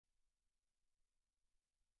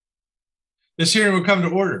This hearing will come to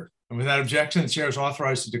order, and without objection, the chair is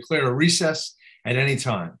authorized to declare a recess at any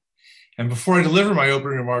time. And before I deliver my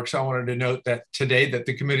opening remarks, I wanted to note that today that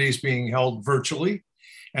the committee is being held virtually.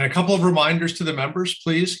 And a couple of reminders to the members: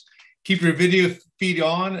 please keep your video feed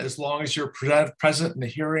on as long as you're present in the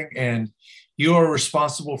hearing, and you are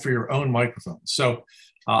responsible for your own microphone. So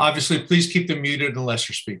obviously, please keep them muted unless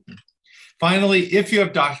you're speaking. Finally, if you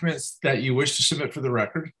have documents that you wish to submit for the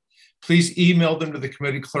record, please email them to the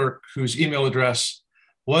committee clerk, whose email address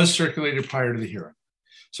was circulated prior to the hearing.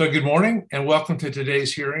 So good morning and welcome to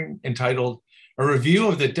today's hearing entitled A Review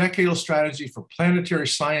of the Decadal Strategy for Planetary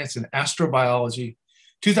Science and Astrobiology,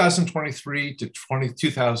 2023 to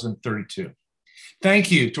 2032.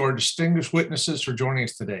 Thank you to our distinguished witnesses for joining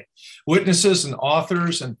us today. Witnesses and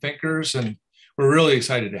authors and thinkers, and we're really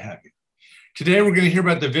excited to have you. Today, we're going to hear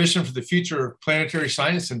about the vision for the future of planetary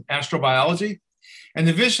science and astrobiology. And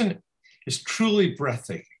the vision is truly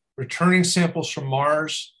breathtaking. Returning samples from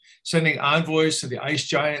Mars, sending envoys to the ice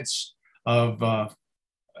giants of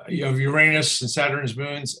Uranus and Saturn's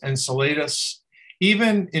moons, Enceladus,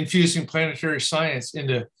 even infusing planetary science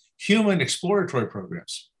into human exploratory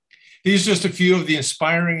programs. These are just a few of the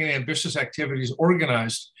inspiring and ambitious activities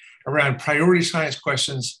organized around priority science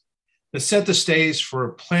questions that set the stage for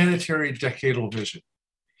a planetary decadal vision.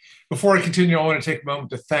 Before I continue, I want to take a moment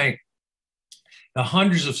to thank the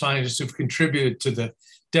hundreds of scientists who've contributed to the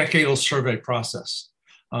decadal survey process.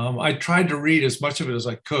 I tried to read as much of it as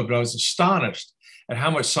I could, but I was astonished at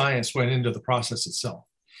how much science went into the process itself.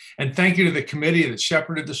 And thank you to the committee that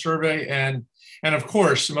shepherded the survey, and of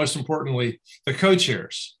course, most importantly, the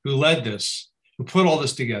co-chairs who led this, who put all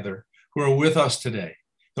this together, who are with us today,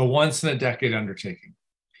 the once in a decade undertaking.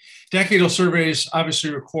 Decadal surveys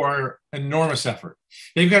obviously require enormous effort.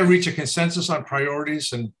 They've got to reach a consensus on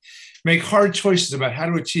priorities and make hard choices about how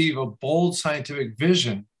to achieve a bold scientific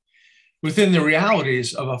vision within the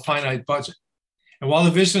realities of a finite budget. And while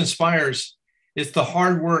the vision inspires, it's the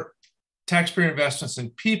hard work, taxpayer investments,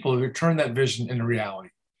 and people who turn that vision into reality.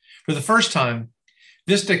 For the first time,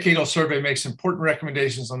 this decadal survey makes important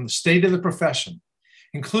recommendations on the state of the profession,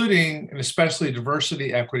 including and especially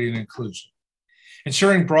diversity, equity, and inclusion.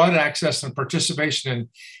 Ensuring broad access and participation in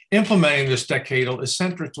implementing this decadal is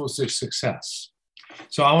central to its success.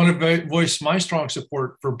 So I want to voice my strong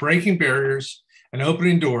support for breaking barriers and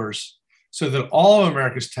opening doors so that all of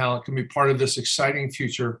America's talent can be part of this exciting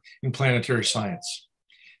future in planetary science.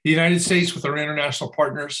 The United States, with our international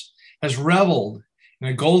partners, has reveled in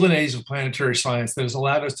a golden age of planetary science that has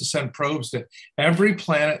allowed us to send probes to every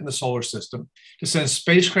planet in the solar system, to send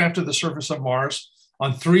spacecraft to the surface of Mars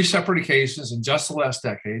on 3 separate occasions in just the last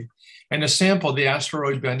decade, and to sample the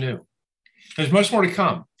asteroid Bennu. There's much more to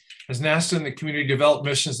come as NASA and the community develop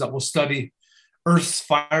missions that will study Earth's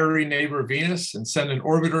fiery neighbor Venus and send an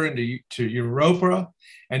orbiter into Europa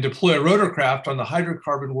and deploy a rotorcraft on the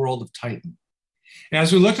hydrocarbon world of Titan. And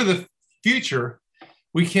as we look to the future,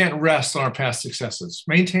 we can't rest on our past successes.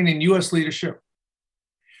 Maintaining US leadership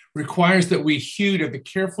requires that we hew to the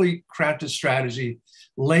carefully crafted strategy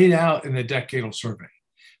laid out in the decadal survey.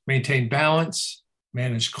 Maintain balance,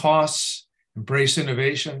 manage costs, embrace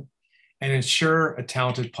innovation, and ensure a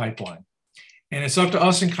talented pipeline. And it's up to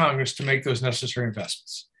us in Congress to make those necessary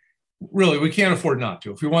investments. Really, we can't afford not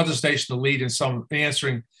to if we want this nation to lead in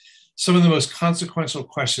answering some of the most consequential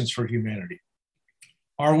questions for humanity.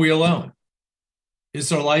 Are we alone? Is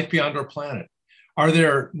there life beyond our planet? Are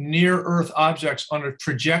there near-Earth objects on a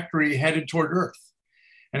trajectory headed toward Earth?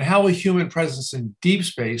 And how will human presence in deep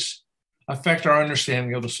space affect our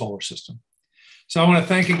understanding of the solar system? So I want to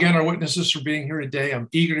thank again our witnesses for being here today. I'm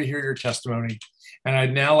eager to hear your testimony. And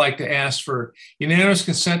I'd now like to ask for unanimous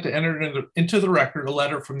consent to enter into the record a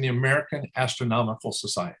letter from the American Astronomical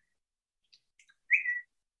Society.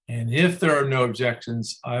 And if there are no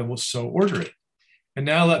objections, I will so order it. And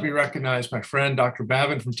now let me recognize my friend, Dr.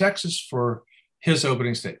 Bavin from Texas, for his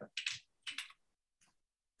opening statement.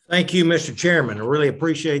 Thank you, Mr. Chairman. I really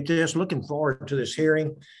appreciate this. Looking forward to this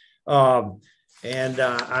hearing.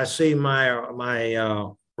 I see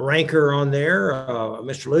my ranker on there,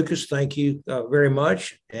 Mr. Lucas. Thank you very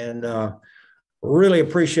much. And really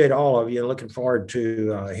appreciate all of you. Looking forward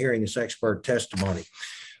to hearing this expert testimony.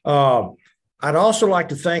 I'd also like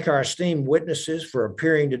to thank our esteemed witnesses for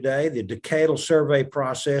appearing today. The decadal survey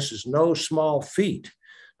process is no small feat.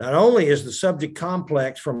 Not only is the subject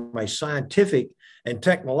complex from a scientific and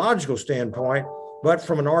technological standpoint, but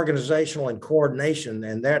from an organizational and coordination,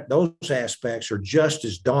 and those aspects are just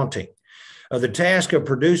as daunting. The task of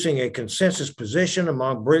producing a consensus position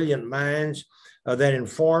among brilliant minds that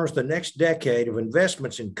informs the next decade of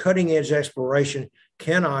investments in cutting-edge exploration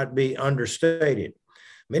cannot be understated.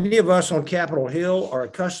 Many of us on Capitol Hill are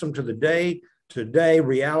accustomed to the day-to-day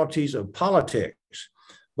realities of politics,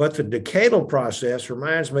 but the decadal process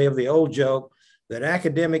reminds me of the old joke that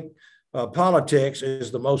academic politics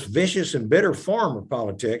is the most vicious and bitter form of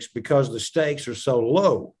politics because the stakes are so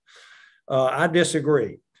low. I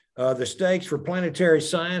disagree. The stakes for planetary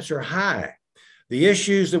science are high. The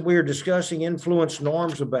issues that we are discussing influence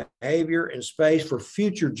norms of behavior in space for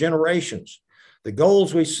future generations. The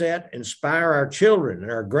goals we set inspire our children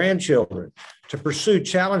and our grandchildren to pursue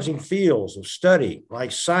challenging fields of study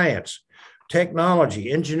like science,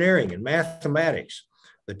 technology, engineering, and mathematics.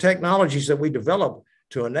 The technologies that we develop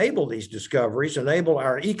to enable these discoveries enable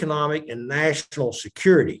our economic and national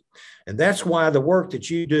security. And that's why the work that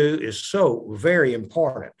you do is so very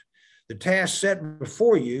important. The tasks set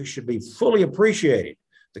before you should be fully appreciated.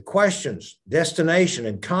 The questions, destination,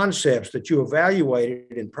 and concepts that you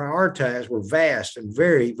evaluated and prioritized were vast and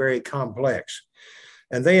very, very complex.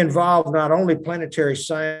 And they involve not only planetary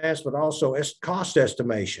science, but also cost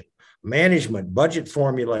estimation, management, budget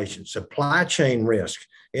formulation, supply chain risk,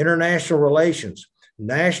 international relations,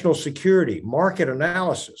 national security, market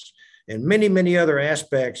analysis, and many, many other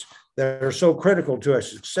aspects that are so critical to a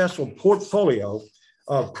successful portfolio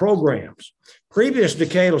of programs. Previous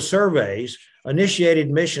decadal surveys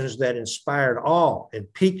initiated missions that inspired awe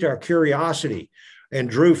and piqued our curiosity and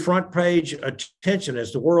drew front page attention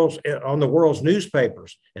as on the world's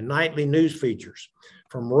newspapers and nightly news features.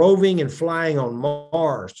 From roving and flying on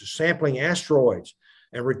Mars to sampling asteroids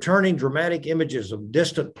and returning dramatic images of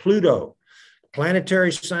distant Pluto,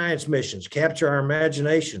 planetary science missions capture our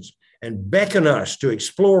imaginations and beckon us to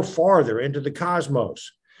explore farther into the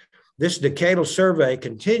cosmos. This decadal survey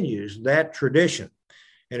continues that tradition.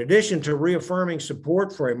 In addition to reaffirming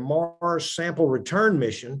support for a Mars sample return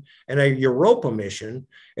mission and a Europa mission,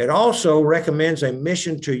 it also recommends a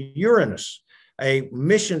mission to Uranus, a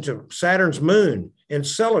mission to Saturn's moon,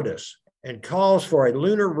 Enceladus, and calls for a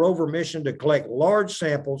lunar rover mission to collect large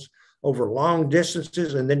samples over long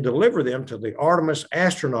distances and then deliver them to the Artemis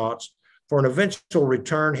astronauts for an eventual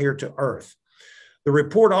return here to Earth. The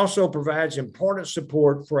report also provides important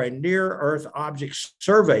support for a near-Earth object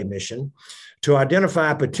survey mission to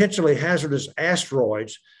identify potentially hazardous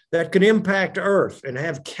asteroids that could impact Earth and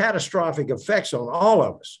have catastrophic effects on all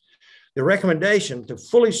of us. The recommendation to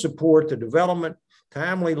fully support the development,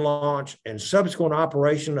 timely launch, and subsequent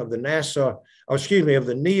operation of the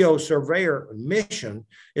NEO Surveyor mission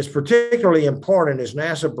is particularly important as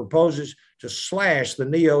NASA proposes to slash the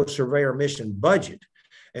NEO Surveyor mission budget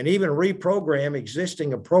and even reprogram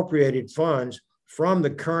existing appropriated funds from the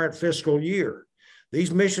current fiscal year.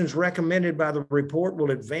 These missions recommended by the report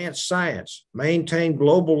will advance science, maintain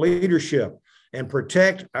global leadership, and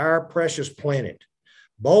protect our precious planet.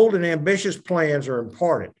 Bold and ambitious plans are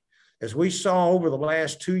important. As we saw over the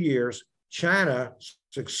last 2 years, China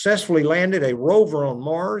successfully landed a rover on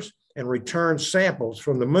Mars and returned samples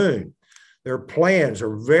from the moon. Their plans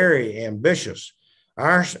are very ambitious.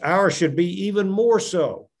 Ours should be even more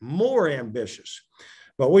so, more ambitious.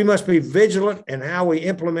 But we must be vigilant in how we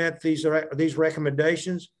implement these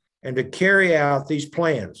recommendations and to carry out these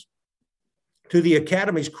plans. To the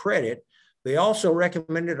Academy's credit, they also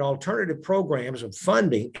recommended alternative programs of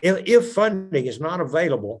funding if funding is not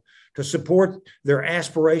available to support their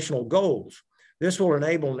aspirational goals. This will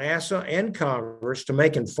enable NASA and Congress to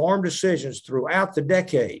make informed decisions throughout the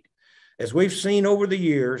decade. As we've seen over the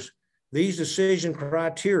years, these decision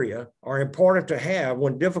criteria are important to have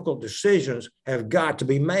when difficult decisions have got to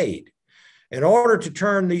be made. In order to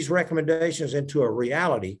turn these recommendations into a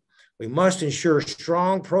reality, we must ensure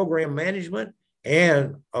strong program management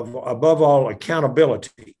and, above all,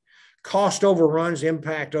 accountability. Cost overruns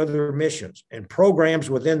impact other missions and programs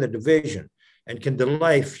within the division and can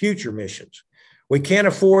delay future missions. We can't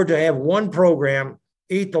afford to have one program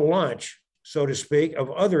eat the lunch, so to speak,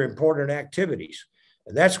 of other important activities.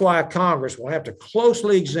 And that's why Congress will have to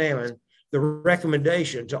closely examine the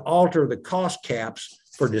recommendation to alter the cost caps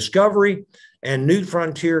for Discovery and New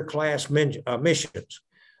Frontier class missions.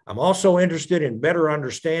 I'm also interested in better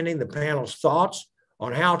understanding the panel's thoughts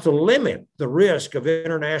on how to limit the risk of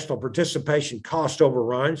international participation cost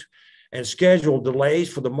overruns and schedule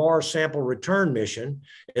delays for the Mars sample return mission,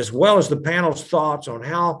 as well as the panel's thoughts on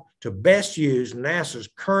how to best use NASA's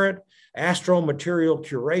current astromaterial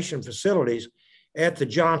curation facilities at the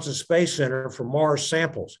Johnson Space Center for Mars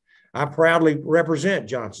samples. I proudly represent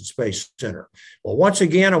Johnson Space Center. Well, once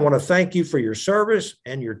again, I want to thank you for your service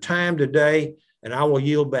and your time today, and I will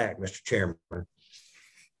yield back, Mr. Chairman.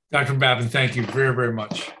 Dr. Babin, thank you very, very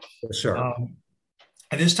much. Yes, sir.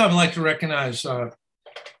 At this time, I'd like to recognize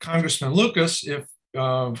Congressman Lucas, if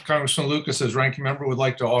Congressman Lucas, as ranking member, would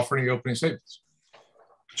like to offer any opening statements.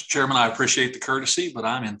 Mr. Chairman, I appreciate the courtesy, but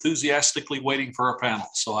I'm enthusiastically waiting for our panel,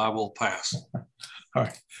 so I will pass. All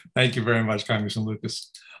right. Thank you very much, Congressman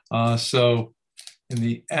Lucas. So in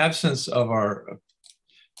the absence of our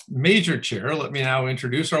major chair, let me now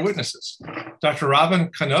introduce our witnesses. Dr. Robin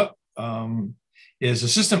Canup is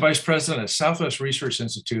Assistant Vice President at Southwest Research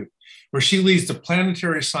Institute, where she leads the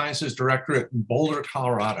Planetary Sciences Directorate in Boulder,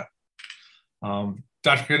 Colorado.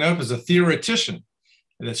 Dr. Canup is a theoretician.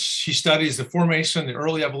 She studies the formation, the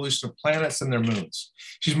early evolution of planets and their moons.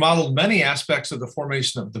 She's modeled many aspects of the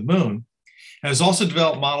formation of the moon and has also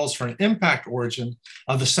developed models for an impact origin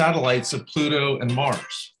of the satellites of Pluto and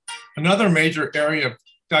Mars. Another major area of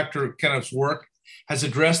Dr. Canup's work has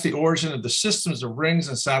addressed the origin of the systems of rings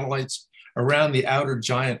and satellites around the outer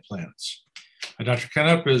giant planets. Dr.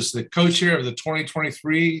 Canup is the co-chair of the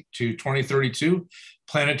 2023 to 2032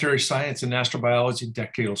 Planetary Science and Astrobiology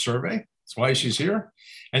Decadal Survey. That's why she's here.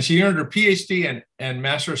 And she earned her PhD and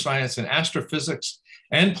Master of Science in Astrophysics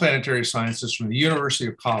and Planetary Sciences from the University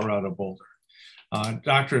of Colorado, Boulder.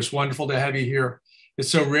 Doctor, it's wonderful to have you here. It's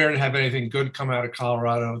so rare to have anything good come out of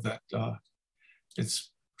Colorado that it's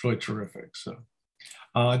really terrific. So,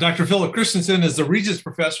 Dr. Philip Christensen is the Regents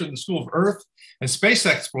Professor in the School of Earth and Space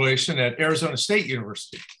Exploration at Arizona State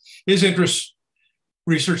University. His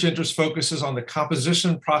research interest focuses on the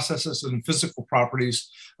composition, processes, and physical properties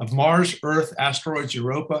of Mars, Earth, asteroids,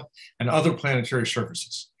 Europa, and other planetary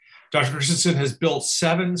surfaces. Dr. Christensen has built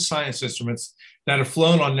 7 science instruments that have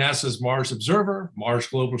flown on NASA's Mars Observer, Mars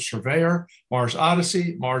Global Surveyor, Mars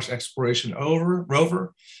Odyssey, Mars Exploration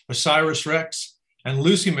Rover, OSIRIS-REx, and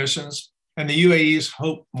Lucy missions, and the UAE's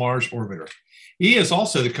HOPE Mars Orbiter. He is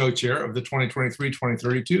also the co-chair of the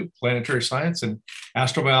 2023-2032 Planetary Science and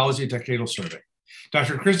Astrobiology Decadal Survey.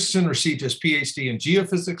 Dr. Christensen received his PhD in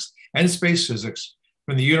geophysics and space physics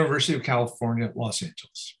from the University of California, Los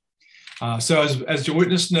Angeles. So as your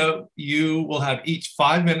witness note, you will have each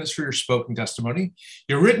 5 minutes for your spoken testimony.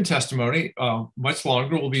 Your written testimony, much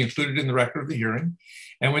longer, will be included in the record of the hearing.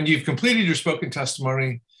 And when you've completed your spoken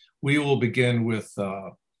testimony, we will begin with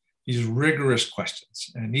these rigorous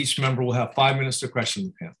questions. And each member will have 5 minutes to question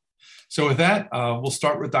the panel. So with that, we'll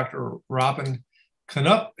start with Dr. Robin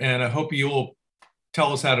Canup, and I hope you will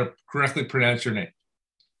tell us how to correctly pronounce your name.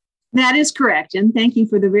 That is correct, and thank you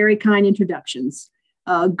for the very kind introductions.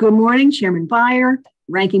 Good morning, Chairman Beyer,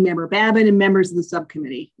 Ranking Member Babin, and members of the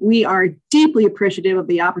subcommittee. We are deeply appreciative of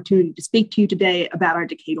the opportunity to speak to you today about our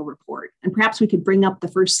decadal report. And perhaps we could bring up the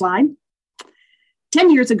first slide. 10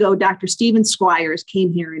 years ago, Dr. Stephen Squires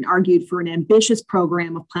came here and argued for an ambitious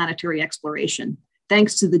program of planetary exploration.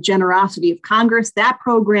 Thanks to the generosity of Congress, that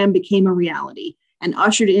program became a reality and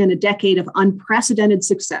ushered in a decade of unprecedented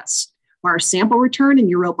success. Mars sample return and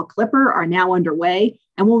Europa Clipper are now underway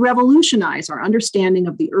and will revolutionize our understanding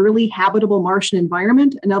of the early habitable Martian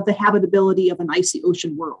environment and of the habitability of an icy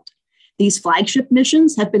ocean world. These flagship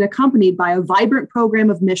missions have been accompanied by a vibrant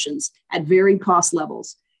program of missions at varied cost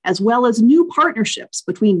levels, as well as new partnerships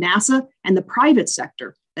between NASA and the private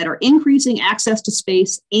sector that are increasing access to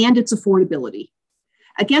space and its affordability.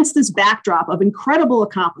 Against this backdrop of incredible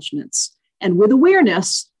accomplishments, and with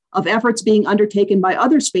awareness of efforts being undertaken by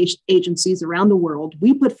other space agencies around the world,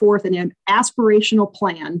 we put forth an aspirational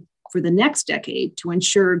plan for the next decade to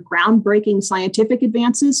ensure groundbreaking scientific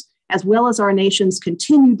advances, as well as our nation's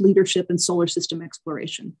continued leadership in solar system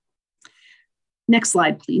exploration. Next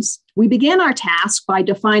slide, please. We began our task by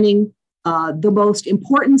defining the most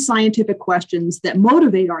important scientific questions that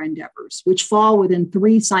motivate our endeavors, which fall within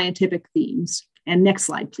 3 scientific themes. And next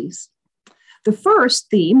slide, please. The first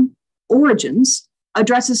theme, origins,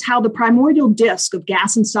 addresses how the primordial disk of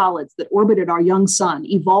gas and solids that orbited our young sun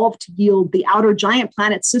evolved to yield the outer giant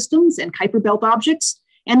planet systems and Kuiper Belt objects,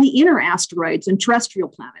 and the inner asteroids and terrestrial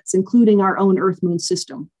planets, including our own Earth-Moon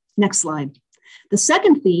system. Next slide. The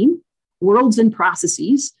second theme, worlds and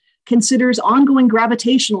processes, considers ongoing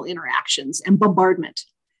gravitational interactions and bombardment,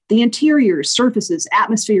 the interiors, surfaces,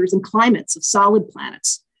 atmospheres, and climates of solid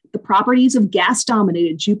planets, the properties of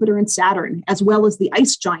gas-dominated Jupiter and Saturn, as well as the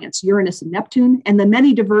ice giants Uranus and Neptune, and the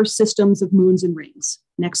many diverse systems of moons and rings.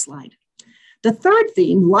 Next slide. The third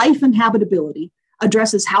theme, life and habitability,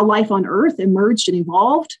 addresses how life on Earth emerged and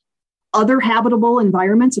evolved, other habitable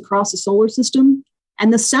environments across the solar system,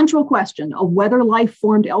 and the central question of whether life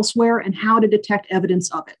formed elsewhere and how to detect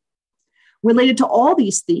evidence of it. Related to all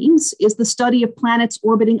these themes is the study of planets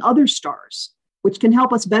orbiting other stars, which can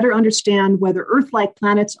help us better understand whether Earth-like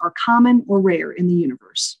planets are common or rare in the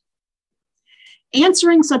universe.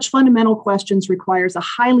 Answering such fundamental questions requires a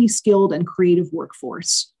highly skilled and creative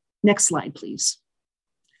workforce. Next slide, please.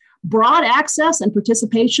 Broad access and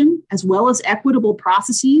participation, as well as equitable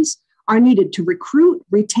processes, are needed to recruit,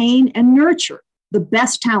 retain, and nurture the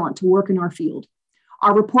best talent to work in our field.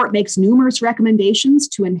 Our report makes numerous recommendations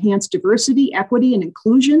to enhance diversity, equity, and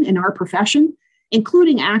inclusion in our profession,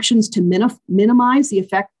 including actions to minimize the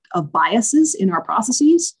effect of biases in our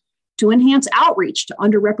processes, to enhance outreach to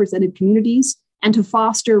underrepresented communities, and to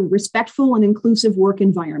foster respectful and inclusive work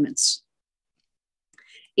environments.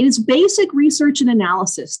 It is basic research and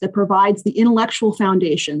analysis that provides the intellectual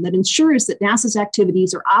foundation that ensures that NASA's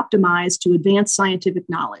activities are optimized to advance scientific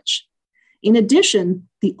knowledge. In addition,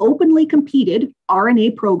 the openly competed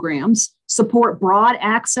RNA programs support broad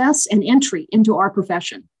access and entry into our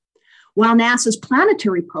profession. While NASA's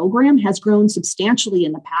Planetary program has grown substantially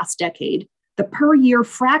in the past decade, the per-year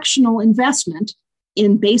fractional investment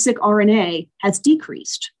in basic RNA has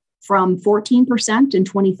decreased from 14% in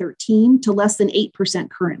 2013 to less than 8%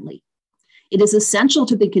 currently. It is essential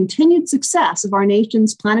to the continued success of our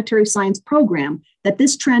nation's planetary science program that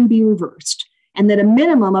this trend be reversed, and that a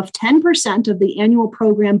minimum of 10% of the annual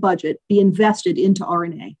program budget be invested into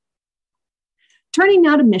RNA. Turning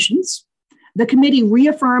now to missions, the committee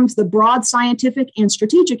reaffirms the broad scientific and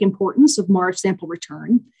strategic importance of Mars sample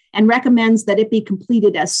return and recommends that it be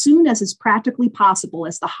completed as soon as is practically possible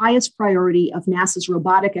as the highest priority of NASA's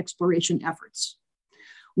robotic exploration efforts.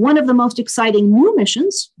 One of the most exciting new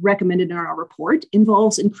missions recommended in our report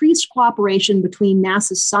involves increased cooperation between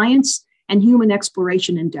NASA's science and human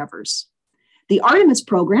exploration endeavors. The Artemis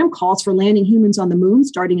program calls for landing humans on the moon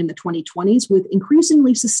starting in the 2020s with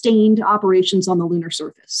increasingly sustained operations on the lunar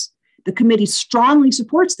surface. The committee strongly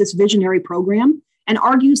supports this visionary program and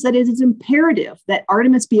argues that it is imperative that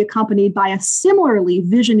Artemis be accompanied by a similarly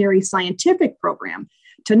visionary scientific program.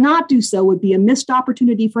 To not do so would be a missed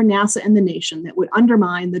opportunity for NASA and the nation that would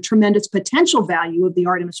undermine the tremendous potential value of the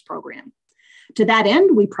Artemis program. To that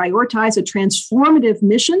end, we prioritize a transformative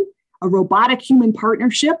mission, a robotic human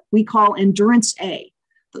partnership we call Endurance A.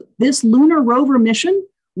 This lunar rover mission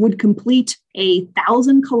would complete a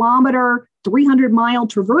 1,000-kilometer, 300-mile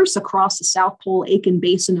traverse across the South Pole Aitken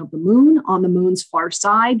Basin of the moon on the moon's far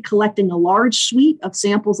side, collecting a large suite of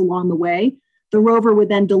samples along the way. The rover would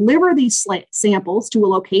then deliver these samples to a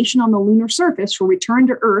location on the lunar surface for return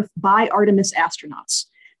to Earth by Artemis astronauts.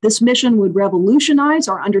 This mission would revolutionize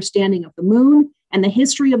our understanding of the moon and the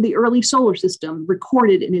history of the early solar system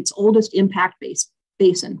recorded in its oldest impact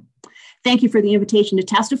basin. Thank you for the invitation to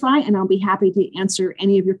testify, and I'll be happy to answer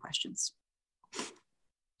any of your questions.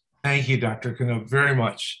 Thank you, Dr. Canup, very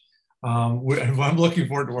much. I'm looking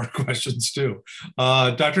forward to our questions too.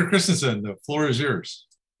 Dr. Christensen, the floor is yours.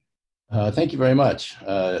 Thank you very much,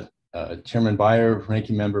 Chairman Beyer,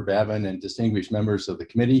 Ranking Member Babin, and distinguished members of the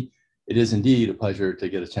committee. It is indeed a pleasure to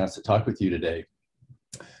get a chance to talk with you today.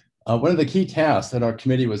 One of the key tasks that our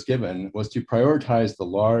committee was given was to prioritize the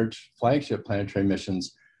large flagship planetary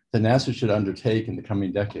missions that NASA should undertake in the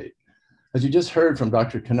coming decade. As you just heard from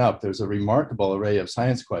Dr. Canup, there's a remarkable array of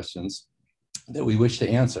science questions that we wish to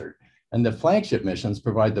answer, and the flagship missions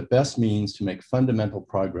provide the best means to make fundamental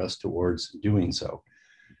progress towards doing so.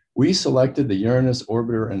 We selected the Uranus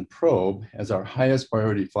orbiter and probe as our highest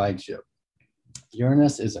priority flagship.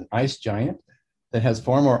 Uranus is an ice giant that has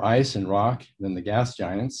far more ice and rock than the gas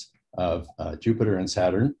giants of Jupiter and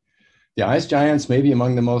Saturn. The ice giants may be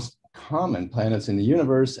among the most common planets in the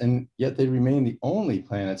universe, and yet they remain the only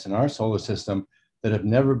planets in our solar system that have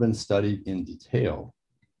never been studied in detail.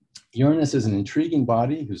 Uranus is an intriguing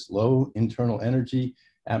body whose low internal energy,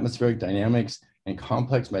 atmospheric dynamics, and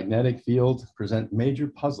complex magnetic field present major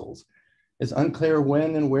puzzles. It's unclear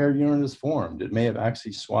when and where Uranus formed. It may have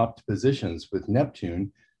actually swapped positions with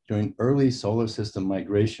Neptune during early solar system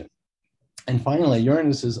migration. And finally,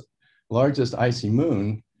 Uranus's largest icy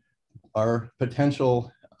moon are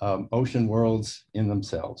potential ocean worlds in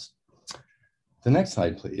themselves. The next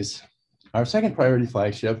slide, please. Our second priority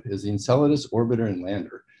flagship is the Enceladus orbiter and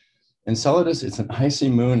lander. Enceladus is an icy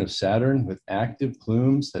moon of Saturn with active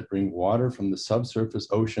plumes that bring water from the subsurface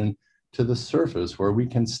ocean to the surface where we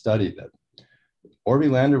can study them.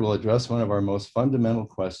 Orbi-Lander will address one of our most fundamental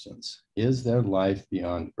questions. Is there life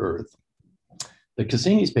beyond Earth? The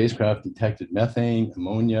Cassini spacecraft detected methane,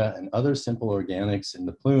 ammonia, and other simple organics in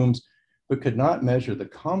the plumes, but could not measure the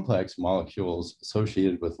complex molecules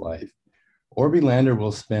associated with life. Orbi-Lander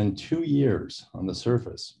will spend 2 years on the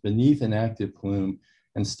surface beneath an active plume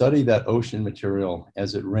and study that ocean material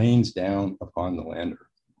as it rains down upon the lander.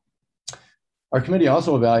 Our committee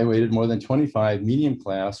also evaluated more than 25 medium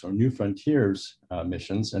class or New Frontiers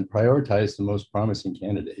missions and prioritized the most promising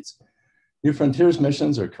candidates. New Frontiers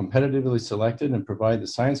missions are competitively selected and provide the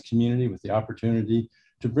science community with the opportunity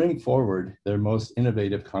to bring forward their most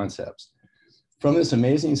innovative concepts. From this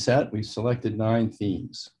amazing set, we've selected 9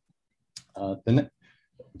 themes.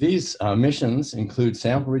 These missions include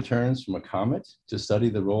sample returns from a comet to study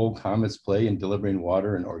the role comets play in delivering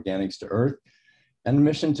water and organics to Earth, and a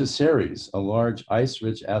mission to Ceres, a large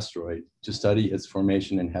ice-rich asteroid, to study its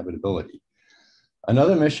formation and habitability.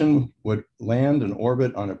 Another mission would land and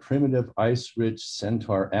orbit on a primitive ice-rich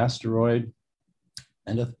Centaur asteroid,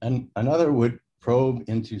 and another would probe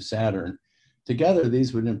into Saturn. Together,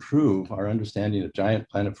 these would improve our understanding of giant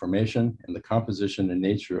planet formation and the composition and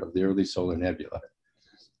nature of the early solar nebula.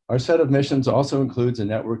 Our set of missions also includes a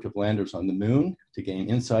network of landers on the Moon to gain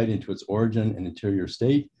insight into its origin and interior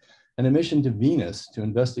state, and a mission to Venus to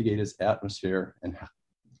investigate its atmosphere and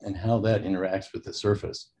how that interacts with the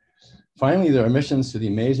surface. Finally, there are missions to the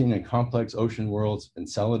amazing and complex ocean worlds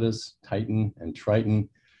Enceladus, Titan, and Triton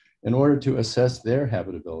in order to assess their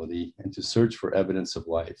habitability and to search for evidence of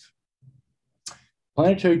life.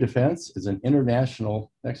 Planetary defense is an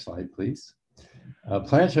international, next slide, please.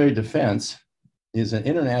 Planetary defense is an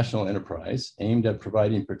international enterprise aimed at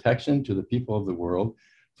providing protection to the people of the world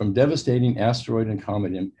from devastating asteroid and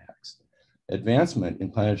comet impacts. Advancement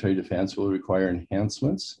in planetary defense will require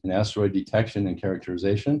enhancements in asteroid detection and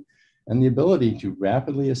characterization, and the ability to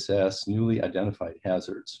rapidly assess newly identified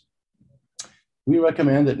hazards. We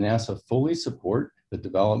recommend that NASA fully support the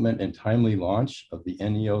development and timely launch of the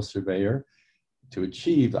NEO Surveyor to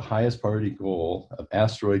achieve the highest priority goal of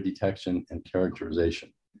asteroid detection and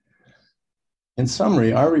characterization. In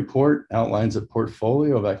summary, our report outlines a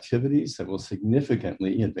portfolio of activities that will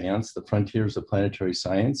significantly advance the frontiers of planetary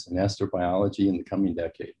science and astrobiology in the coming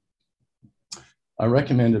decade. Our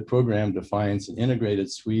recommended program defines an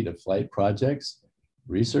integrated suite of flight projects,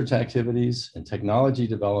 research activities, and technology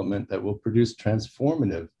development that will produce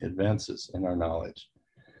transformative advances in our knowledge.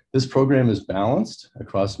 This program is balanced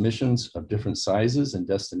across missions of different sizes and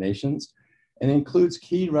destinations, and includes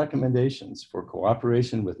key recommendations for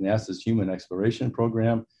cooperation with NASA's Human Exploration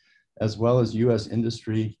Program, as well as US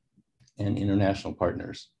industry and international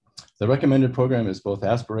partners. The recommended program is both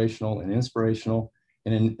aspirational and inspirational,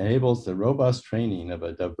 and enables the robust training of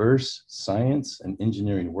a diverse science and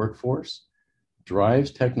engineering workforce,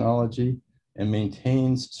 drives technology, and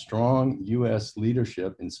maintains strong US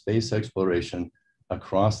leadership in space exploration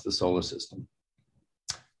across the solar system.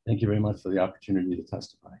 Thank you very much for the opportunity to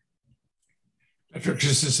testify. Dr.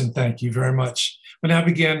 Christensen, thank you very much. We'll now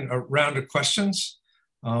begin a round of questions.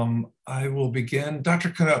 I will begin. Dr.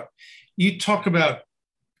 Canup, you talk about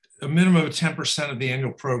a minimum of 10% of the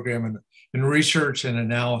annual program in research and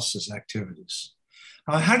analysis activities.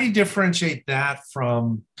 How do you differentiate that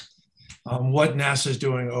from what NASA is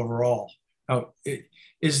doing overall?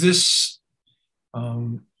 Is this,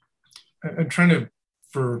 I'm trying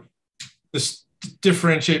to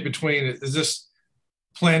differentiate between, is this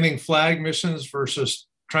planning flag missions versus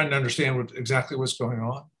trying to understand exactly what's going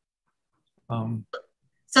on?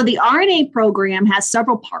 So the RNA program has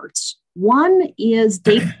several parts. One is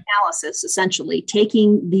data analysis, essentially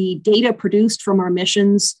taking the data produced from our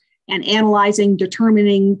missions and analyzing,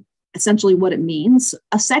 determining essentially what it means.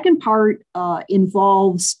 A second part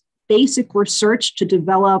involves basic research to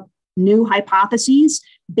develop new hypotheses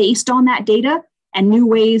based on that data and new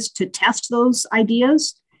ways to test those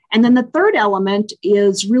ideas. And then the third element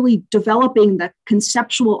is really developing the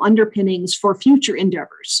conceptual underpinnings for future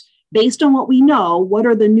endeavors. Based on what we know, what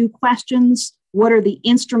are the new questions? What are the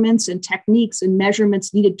instruments and techniques and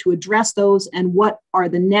measurements needed to address those? And what are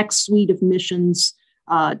the next suite of missions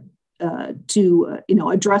to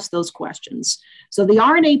address those questions? So the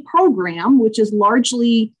RNA program, which is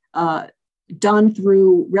largely done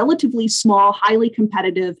through relatively small, highly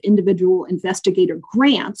competitive individual investigator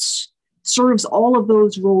grants, serves all of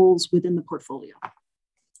those roles within the portfolio.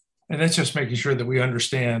 And that's just making sure that we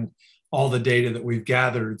understand all the data that we've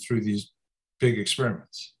gathered through these big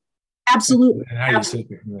experiments. Absolutely. And how you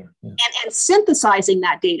take it from there. Yeah. And synthesizing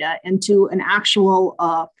that data into an actual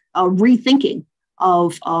rethinking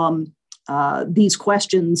of these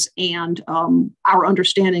questions and our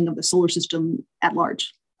understanding of the solar system at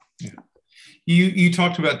large. Yeah. You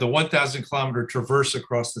talked about the 1,000-kilometer traverse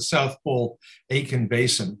across the South Pole Aitken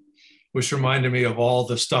Basin, which reminded me of all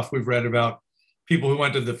the stuff we've read about people who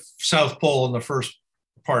went to the South Pole in the first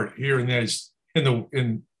part here on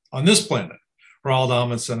this planet, Roald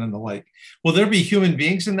Amundsen and the like. Will there be human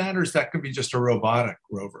beings in that, or is that could be just a robotic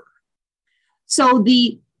rover? So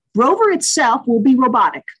the rover itself will be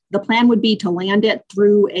robotic. The plan would be to land it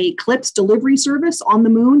through a CLPS delivery service on the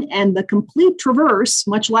Moon, and the complete traverse,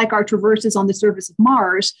 much like our traverses on the surface of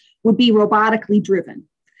Mars, would be robotically driven.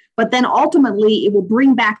 but then ultimately it will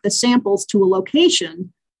bring back the samples to a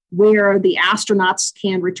location where the astronauts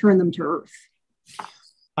can return them to Earth.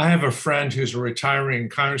 I have a friend who's a retiring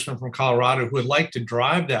congressman from Colorado who would like to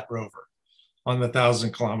drive that rover on the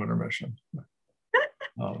 1,000-kilometer mission.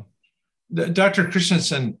 Dr.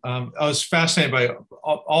 Christensen, I was fascinated by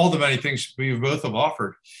all the many things we both have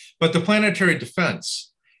offered, but the planetary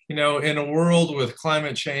defense, in a world with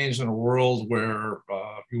climate change, in a world where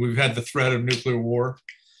we've had the threat of nuclear war,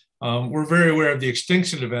 we're very aware of the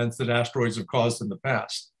extinction events that asteroids have caused in the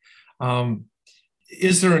past.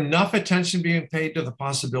 Is there enough attention being paid to the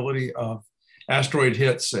possibility of asteroid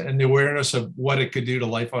hits and the awareness of what it could do to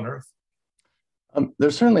life on Earth?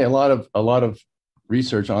 There's certainly a lot of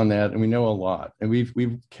research on that, and we know a lot. And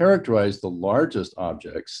we've characterized the largest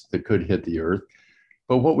objects that could hit the Earth.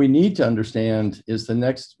 But what we need to understand is the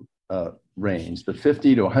next range, the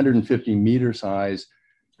 50 to 150 meter size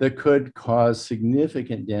that could cause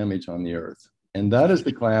significant damage on the Earth. And that is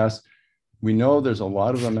the class. We know there's a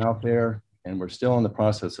lot of them out there, and we're still in the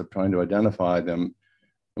process of trying to identify them.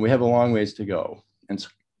 And we have a long ways to go. And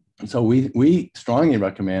so we strongly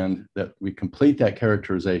recommend that we complete that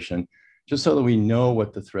characterization just so that we know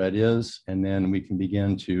what the threat is, and then we can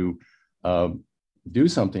begin to do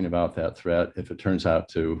something about that threat if it turns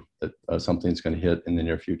out that something's going to hit in the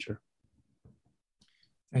near future.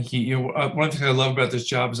 Thank you. One thing I love about this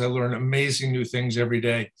job is I learn amazing new things every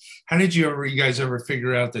day. How did you guys ever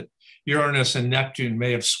figure out that Uranus and Neptune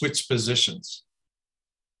may have switched positions?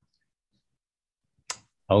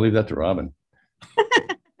 I'll leave that to Robin.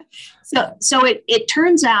 So it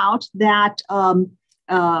turns out that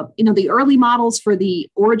the early models for the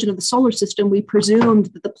origin of the solar system, we presumed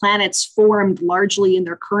that the planets formed largely in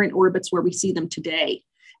their current orbits where we see them today.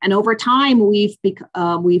 And over time, we've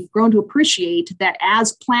grown to appreciate that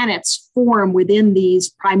as planets form within these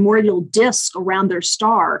primordial disks around their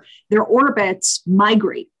star, their orbits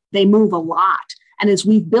migrate. They move a lot. And as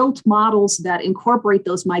we've built models that incorporate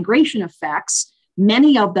those migration effects,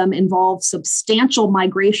 many of them involve substantial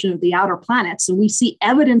migration of the outer planets. And we see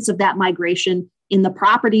evidence of that migration in the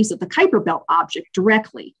properties of the Kuiper Belt object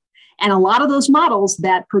directly. And a lot of those models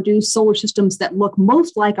that produce solar systems that look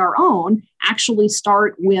most like our own actually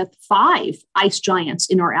start with 5 ice giants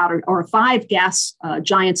in our outer, or 5 gas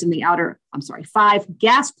giants in the outer, 5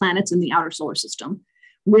 gas planets in the outer solar system,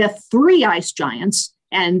 with 3 ice giants,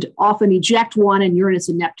 and often eject one, and Uranus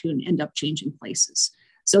and Neptune end up changing places.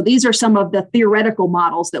 So these are some of the theoretical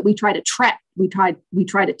models that we try to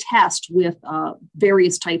test with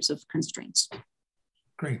various types of constraints.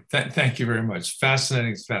 Great. Thank you very much.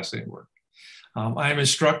 Fascinating work. I am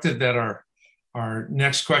instructed that our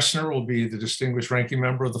next questioner will be the distinguished ranking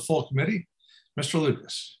member of the full committee, Mr.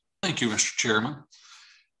 Lucas. Thank you, Mr. Chairman.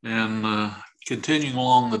 And continuing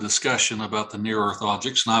along the discussion about the near-Earth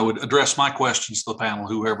objects, and I would address my questions to the panel,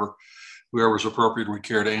 whoever's appropriate would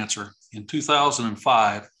care to answer. In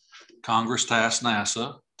 2005, Congress tasked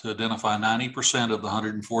NASA to identify 90% of the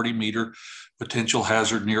 140-meter potential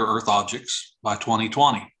hazard near-Earth objects by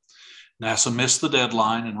 2020. NASA missed the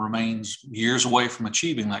deadline and remains years away from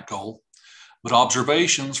achieving that goal. But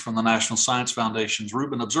observations from the National Science Foundation's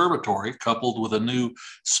Rubin Observatory, coupled with a new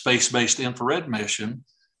space-based infrared mission,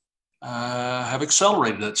 have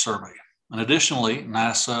accelerated that survey. And additionally,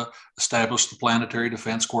 NASA established the Planetary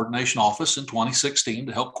Defense Coordination Office in 2016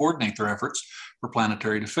 to help coordinate their efforts for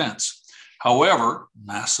planetary defense. However,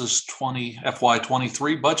 NASA's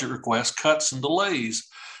FY23 budget request cuts and delays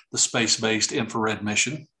the space-based infrared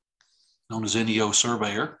mission, known as NEO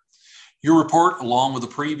Surveyor. Your report, along with the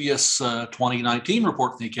previous 2019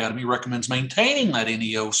 report from the Academy, recommends maintaining that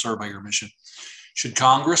NEO Surveyor mission. Should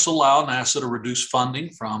Congress allow NASA to reduce funding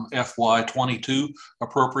from FY22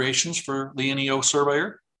 appropriations for the NEO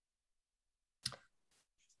Surveyor?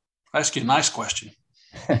 I ask you a nice question.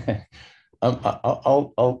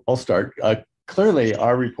 I'll start. Clearly,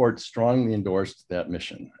 our report strongly endorsed that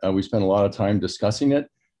mission. We spent a lot of time discussing it,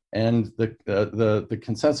 and the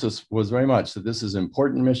consensus was very much that this is an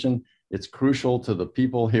important mission. It's crucial to the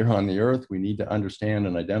people here on the Earth. We need to understand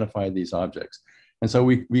and identify these objects. And so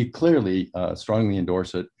we clearly strongly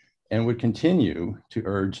endorse it, and would continue to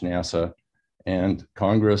urge NASA and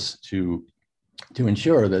Congress to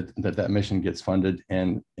ensure that mission gets funded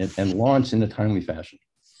and launched in a timely fashion.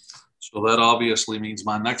 So that obviously means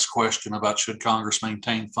my next question about should Congress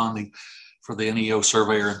maintain funding for the NEO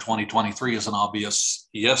Surveyor in 2023 is an obvious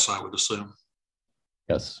yes, I would assume.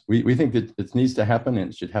 Yes, we think that it needs to happen, and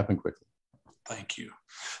it should happen quickly. Thank you.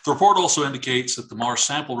 The report also indicates that the Mars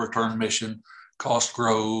sample return mission cost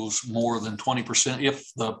grows more than 20%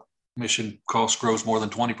 if the mission cost grows more than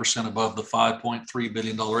 20% above the $5.3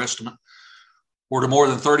 billion estimate. or to more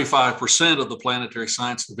than 35% of the Planetary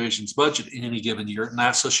Science Division's budget in any given year,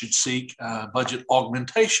 NASA should seek budget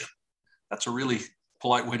augmentation. That's a really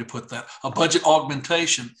polite way to put that. A budget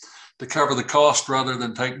augmentation to cover the cost rather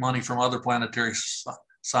than take money from other planetary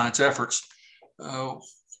science efforts.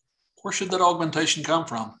 Where should that augmentation come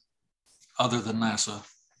from other than NASA?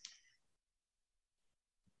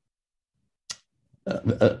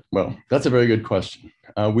 Well, that's a very good question.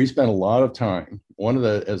 We spent a lot of time.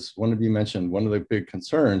 As one of you mentioned, one of the big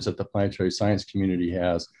concerns that the planetary science community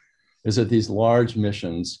has is that these large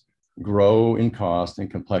missions grow in cost and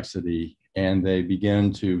complexity, and they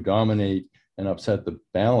begin to dominate and upset the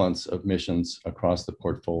balance of missions across the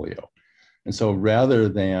portfolio. And so rather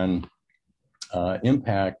than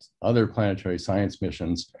impact other planetary science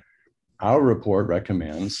missions, our report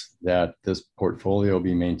recommends that this portfolio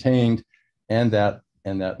be maintained and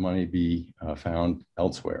that money be found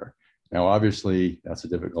elsewhere. Now, obviously, that's a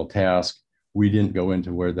difficult task. We didn't go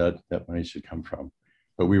into where that money should come from,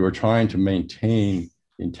 but we were trying to maintain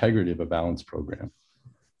the integrity of a balanced program.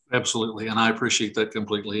 Absolutely, and I appreciate that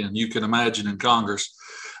completely. And you can imagine in Congress,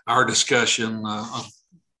 our discussion of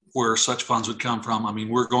where such funds would come from. I mean,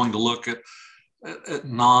 we're going to look at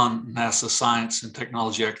non-NASA science and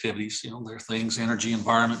technology activities. You know, there are things, energy,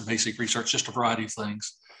 environment, basic research, just a variety of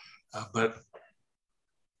things. But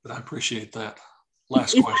I appreciate that.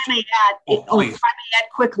 Last question. If I may add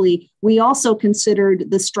quickly, we also considered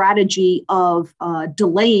the strategy of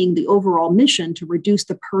delaying the overall mission to reduce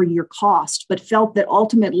the per year cost, but felt that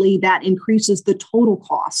ultimately that increases the total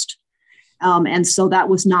cost. And so that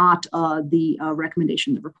was not the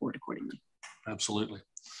recommendation of the report accordingly. Absolutely.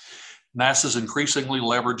 NASA's increasingly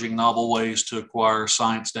leveraging novel ways to acquire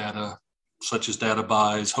science data, such as data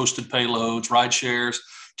buys, hosted payloads, ride shares,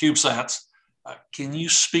 CubeSats. Can you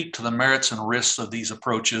speak to the merits and risks of these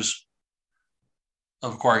approaches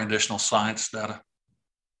of acquiring additional science data?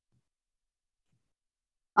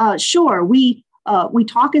 Sure. We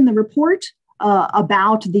talk in the report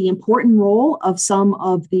about the important role of some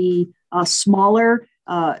of the smaller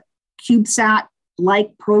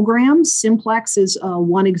CubeSat-like programs. Simplex is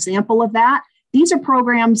one example of that. These are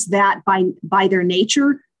programs that, by their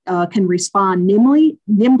nature, can respond nimbly.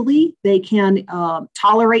 They can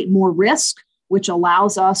tolerate more risk, which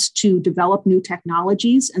allows us to develop new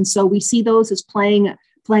technologies. And so we see those as playing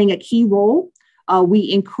a key role.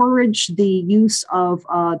 We encourage the use of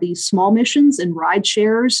these small missions and ride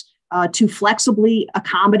shares to flexibly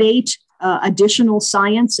accommodate additional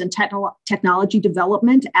science and technology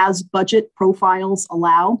development as budget profiles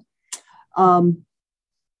allow.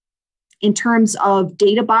 In terms of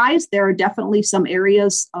data buys, there are definitely some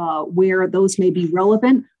areas where those may be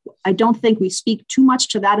relevant. I don't think we speak too much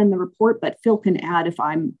to that in the report, but Phil can add if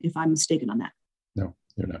I'm mistaken on that. No,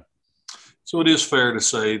 you're not. So it is fair to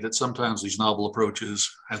say that sometimes these novel approaches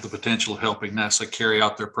have the potential of helping NASA carry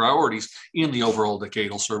out their priorities in the overall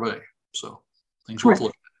decadal survey. So things worth looking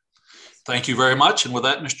at. Thank you very much. And with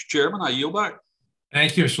that, Mr. Chairman, I yield back.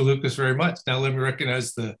 Thank you, Mr. Lucas, very much. Now let me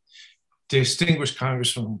recognize the distinguished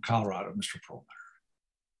Congressman from Colorado, Mr. Perlmutter.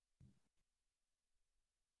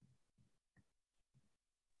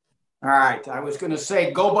 All right, I was going to say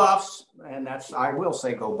go Buffs, and I will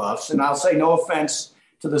say go Buffs, and I'll say no offense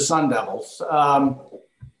to the Sun Devils. I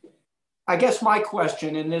guess my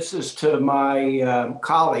question, and this is to my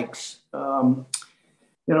colleagues,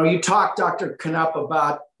 you talked, Dr. Canup,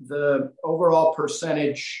 about the overall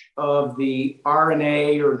percentage of the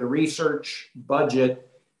R&A or the research budget,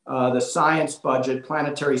 the science budget,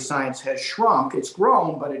 planetary science has shrunk. It's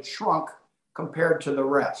grown, but it's shrunk compared to the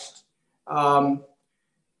rest.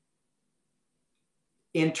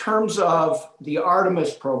 In terms of the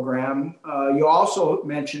Artemis program, you also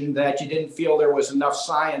mentioned that you didn't feel there was enough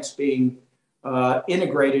science being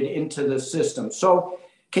integrated into the system. So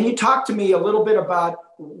can you talk to me a little bit about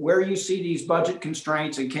where you see these budget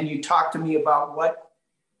constraints, and can you talk to me about what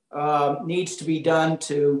needs to be done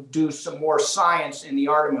to do some more science in the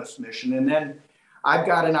Artemis mission? And then I've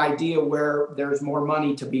got an idea where there's more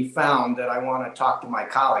money to be found that I want to talk to my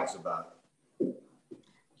colleagues about.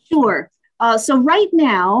 Sure. So right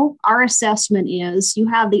now, our assessment is you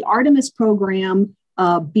have the Artemis program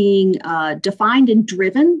being defined and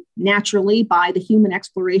driven naturally by the Human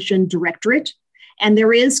Exploration Directorate. And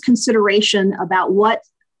there is consideration about what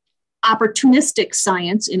opportunistic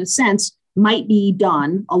science, in a sense, might be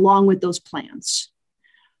done along with those plans.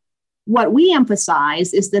 What we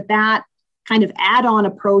emphasize is that kind of add-on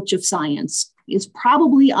approach of science is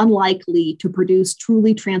probably unlikely to produce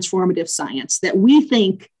truly transformative science that we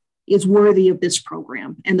think is worthy of this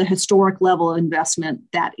program and the historic level of investment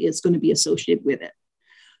that is going to be associated with it.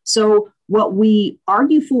 So what we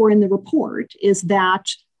argue for in the report is that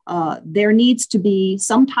there needs to be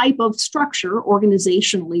some type of structure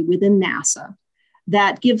organizationally within NASA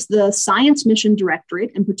that gives the Science Mission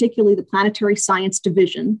Directorate, and particularly the Planetary Science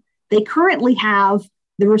Division, they currently have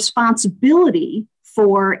the responsibility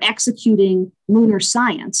for executing lunar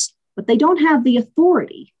science, but they don't have the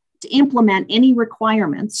authority to implement any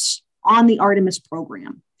requirements on the Artemis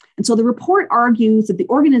program. And so the report argues that the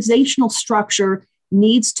organizational structure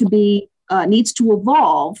needs to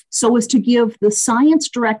evolve so as to give the Science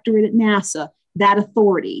Directorate at NASA that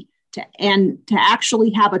authority to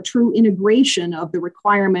actually have a true integration of the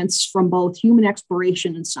requirements from both human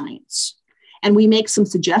exploration and science. And we make some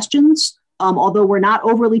suggestions, although we're not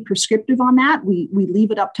overly prescriptive on that. We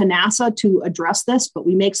leave it up to NASA to address this, but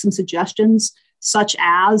we make some suggestions such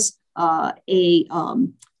as a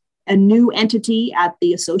new entity at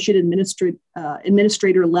the associate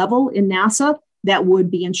administrator level in NASA that would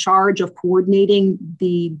be in charge of coordinating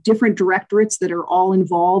the different directorates that are all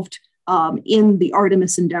involved in the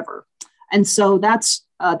Artemis endeavor. And so that's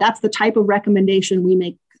the type of recommendation we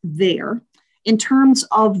make there. In terms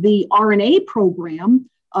of the RNA program,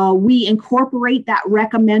 we incorporate that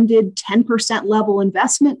recommended 10% level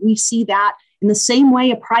investment. We see that in the same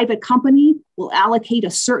way a private company will allocate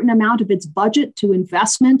a certain amount of its budget to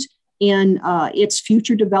investment in its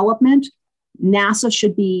future development. NASA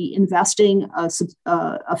should be investing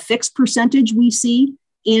a fixed percentage, we see,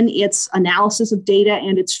 in its analysis of data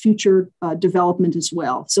and its future development as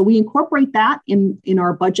well. So we incorporate that in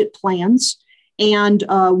our budget plans, and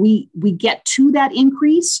we get to that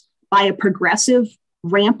increase by a progressive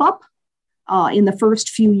ramp up in the first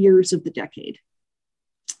few years of the decade.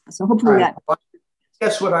 So hopefully that.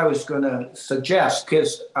 That's what I was going to suggest,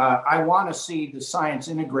 because I want to see the science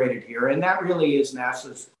integrated here, and that really is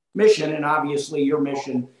NASA's mission, and obviously your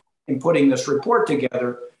mission in putting this report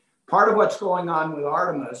together. Part of what's going on with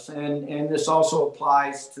Artemis, and this also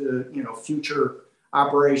applies to future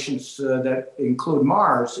operations that include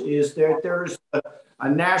Mars, is that there's a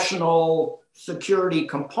national security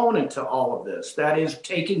component to all of this that is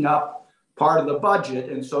taking up part of the budget.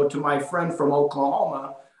 And so, to my friend from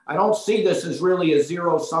Oklahoma, I don't see this as really a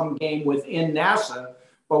zero-sum game within NASA,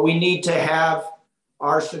 but we need to have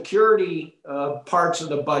our security parts of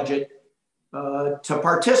the budget to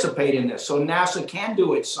participate in this. So NASA can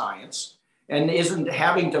do its science and isn't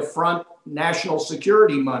having to front national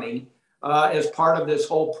security money as part of this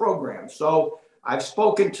whole program. So I've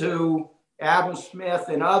spoken to Adam Smith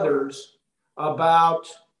and others about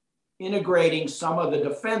integrating some of the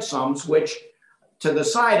defense sums, which to the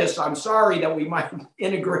scientists, I'm sorry that we might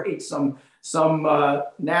integrate some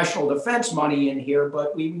national defense money in here,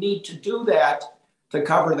 but we need to do that to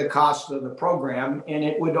cover the cost of the program, and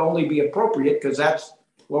it would only be appropriate because that's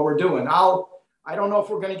what we're doing. I don't know if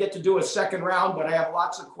we're going to get to do a second round, but I have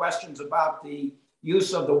lots of questions about the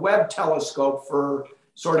use of the Webb telescope for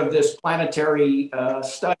sort of this planetary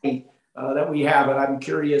study that we have, and I'm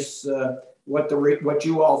curious what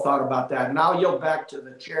you all thought about that. And I'll yield back to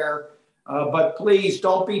the chair, but please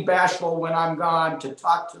don't be bashful when I'm gone to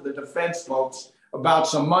talk to the defense folks about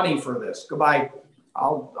some money for this. Goodbye.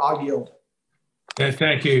 I'll yield.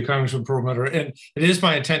 Thank you, Congressman Perlmutter. And it is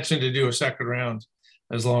my intention to do a second round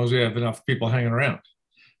as long as we have enough people hanging around.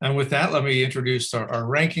 And with that, let me introduce our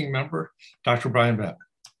ranking member, Dr. Brian Babin.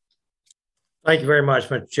 Thank you very much,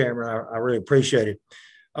 Mr. Chairman. I really appreciate it.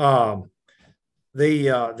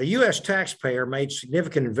 The U.S. taxpayer made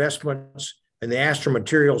significant investments in the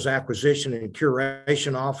Astromaterials Acquisition and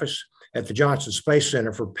Curation Office at the Johnson Space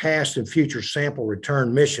Center for past and future sample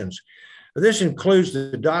return missions. This includes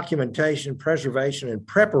the documentation, preservation, and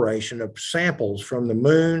preparation of samples from the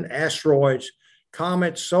moon, asteroids,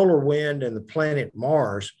 comets, solar wind, and the planet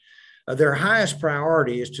Mars. Their highest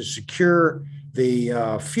priority is to secure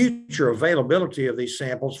the future availability of these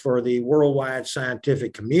samples for the worldwide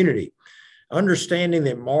scientific community. Understanding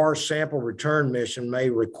that Mars sample return mission may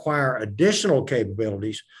require additional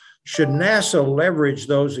capabilities, should NASA leverage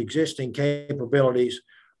those existing capabilities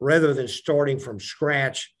rather than starting from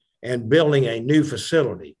scratch and building a new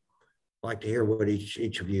facility? I'd like to hear what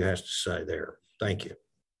each of you has to say there. Thank you.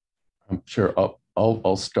 Sure,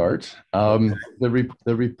 I'll start. The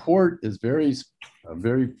report is very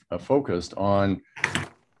focused on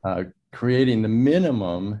creating the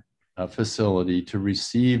minimum facility to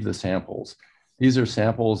receive the samples. These are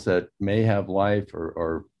samples that may have life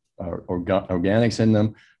or organics in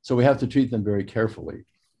them, so we have to treat them very carefully.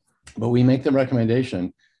 But we make the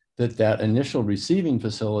recommendation that initial receiving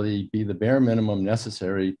facility be the bare minimum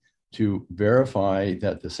necessary to verify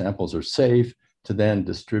that the samples are safe to then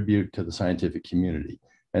distribute to the scientific community.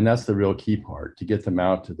 And that's the real key part, to get them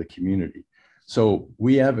out to the community. So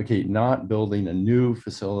we advocate not building a new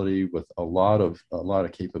facility with a lot of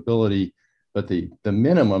capability, but the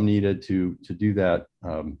minimum needed to do that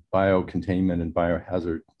biocontainment and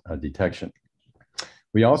biohazard detection.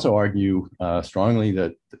 We also argue strongly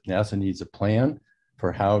that NASA needs a plan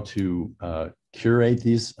for how to curate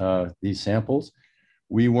these samples.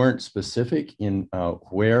 We weren't specific in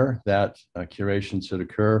where that curation should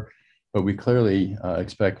occur, but we clearly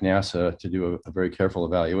expect NASA to do a very careful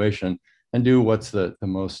evaluation and do what's the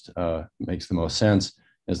most makes the most sense,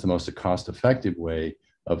 is the most cost-effective way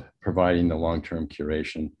of providing the long-term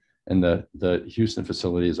curation. And the Houston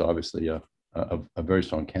facility is obviously a very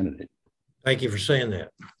strong candidate. Thank you for saying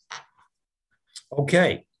that.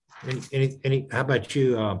 Okay. How about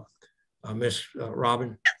you, Ms.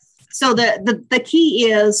 Robin? So the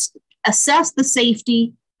key is assess the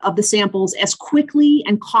safety of the samples as quickly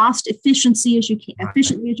and efficiently as you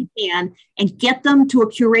can, and get them to a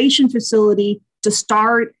curation facility to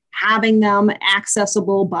start having them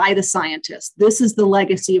accessible by the scientists. This is the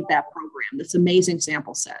legacy of that program, this amazing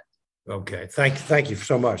sample set. Okay, thank you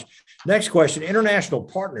so much. Next question: international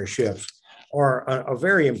partnerships are a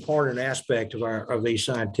very important aspect of these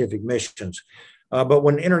scientific missions. But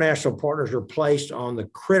when international partners are placed on the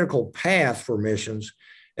critical path for missions,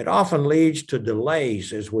 it often leads to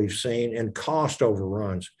delays, as we've seen, and cost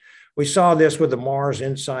overruns. We saw this with the Mars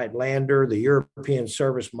InSight lander, the European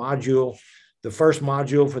Service Module, the first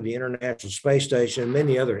module for the International Space Station, and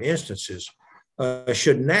many other instances.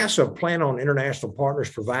 Should NASA plan on international partners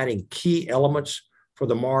providing key elements for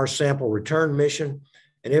the Mars sample return mission?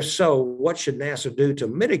 And if so, what should NASA do to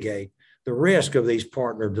mitigate the risk of these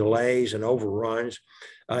partner delays and overruns?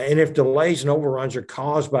 And if delays and overruns are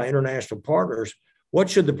caused by international partners, what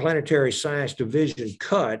should the Planetary Science Division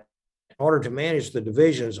cut in order to manage the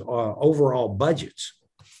division's overall budgets?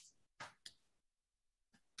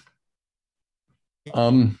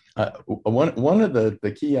 One of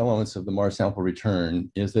the key elements of the Mars sample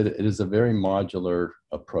return is that it is a very modular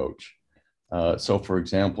approach. So for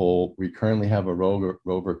example, we currently have a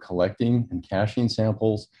rover collecting and caching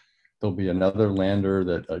samples. There'll be another lander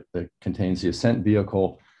that contains the ascent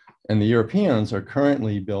vehicle. And the Europeans are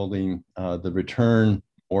currently building the return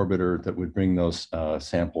orbiter that would bring those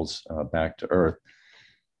samples back to Earth.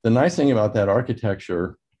 The nice thing about that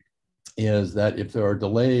architecture is that if there are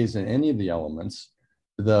delays in any of the elements,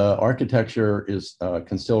 the architecture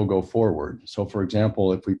can still go forward. So for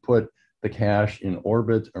example, if we put the cache in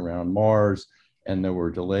orbit around Mars and there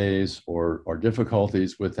were delays or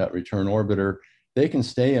difficulties with that return orbiter, they can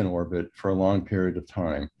stay in orbit for a long period of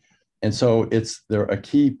time. And so they're a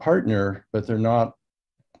key partner, but they're not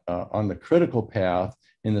on the critical path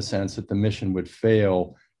in the sense that the mission would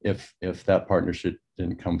fail if that partnership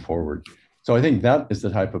didn't come forward. So I think that is the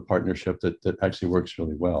type of partnership that actually works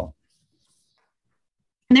really well.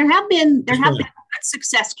 And there have been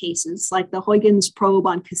success cases like the Huygens probe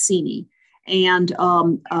on Cassini, and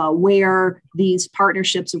where these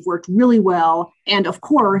partnerships have worked really well, and of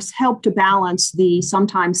course help to balance the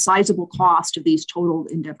sometimes sizable cost of these total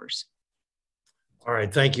endeavors. All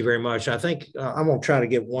right, thank you very much. I think I'm going to try to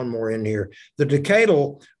get one more in here. The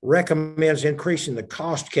Decadal recommends increasing the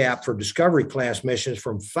cost cap for Discovery class missions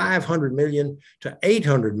from $500 million to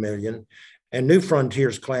 $800 million, and New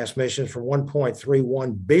Frontiers class missions from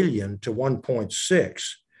 $1.31 billion to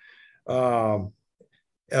 $1.6.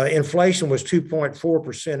 Inflation was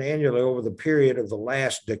 2.4% annually over the period of the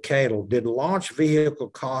last decadal. Did launch vehicle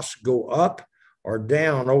costs go up or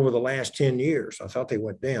down over the last 10 years? I thought they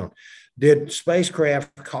went down. Did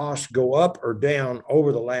spacecraft costs go up or down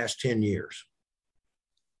over the last 10 years?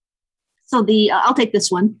 So I'll take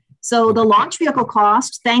this one. So the launch vehicle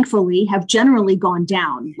costs, thankfully, have generally gone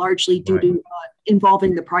down, largely due to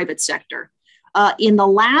involving the private sector. In the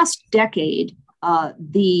last decade,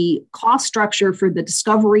 the cost structure for the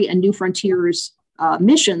Discovery and New Frontiers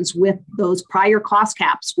missions with those prior cost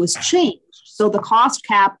caps was changed. So the cost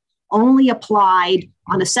cap only applied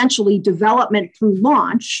on essentially development through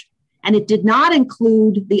launch, and it did not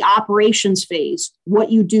include the operations phase,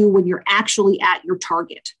 what you do when you're actually at your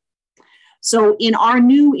target. So in our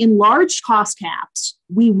new enlarged cost caps,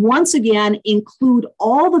 we once again include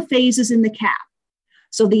all the phases in the cap.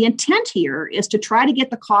 So the intent here is to try to get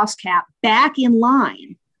the cost cap back in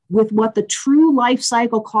line with what the true life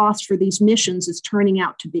cycle cost for these missions is turning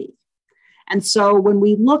out to be. And so when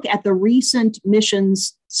we look at the recent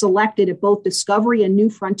missions selected at both Discovery and New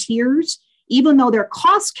Frontiers, even though their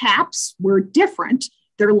cost caps were different,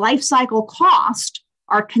 their life cycle cost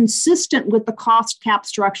are consistent with the cost cap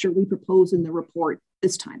structure we propose in the report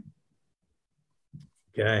this time.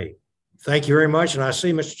 Okay, Thank you very much. And I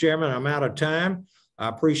see, Mr. Chairman, I'm out of time. I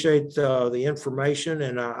appreciate the information,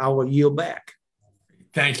 and I will yield back.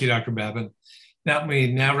 Thank you, Dr. Babin. Now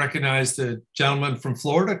we recognize the gentleman from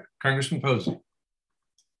Florida, Congressman Posey.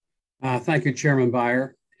 Thank you, Chairman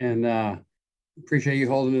Beyer, and appreciate you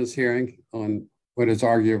holding this hearing on what is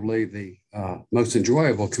arguably the most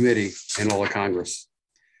enjoyable committee in all of Congress.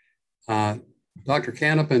 Dr.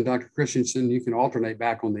 Canup and Dr. Christensen, you can alternate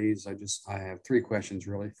back on these. I have 3 questions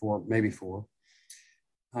really, maybe 4.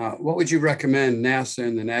 What would you recommend NASA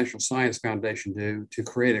and the National Science Foundation do to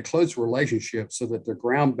create a close relationship so that their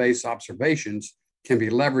ground-based observations can be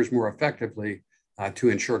leveraged more effectively to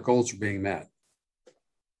ensure goals are being met?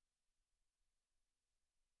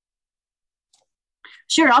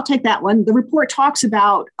 Sure, I'll take that one. The report talks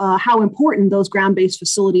about how important those ground-based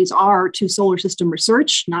facilities are to solar system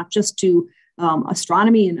research, not just to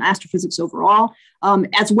astronomy and astrophysics overall,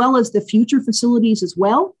 as well as the future facilities as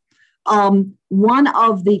well. One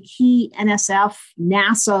of the key NSF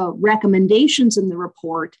NASA recommendations in the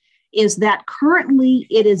report is that currently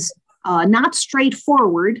it is not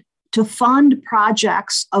straightforward to fund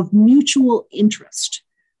projects of mutual interest.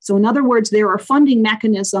 So in other words, there are funding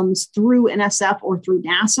mechanisms through NSF or through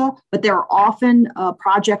NASA, but there are often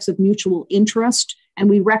projects of mutual interest. And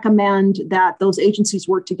we recommend that those agencies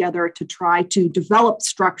work together to try to develop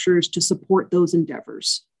structures to support those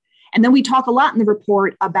endeavors. And then we talk a lot in the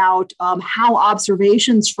report about how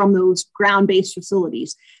observations from those ground-based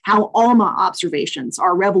facilities, how ALMA observations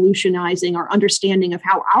are revolutionizing our understanding of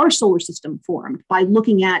how our solar system formed by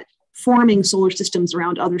looking at forming solar systems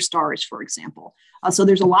around other stars, for example. So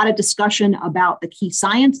there's a lot of discussion about the key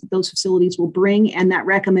science that those facilities will bring and that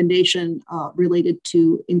recommendation related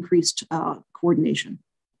to increased coordination.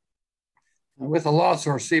 With the loss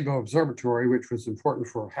of our Arecibo Observatory, which was important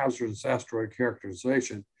for hazardous asteroid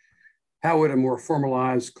characterization, how would a more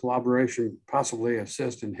formalized collaboration possibly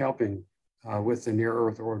assist in helping with the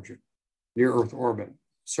near-Earth orbit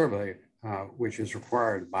survey, which is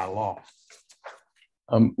required by law?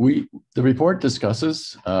 The report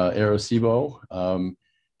discusses Arecibo,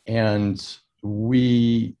 and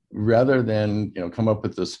we, rather than come up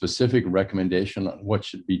with a specific recommendation on what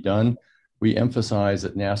should be done, we emphasize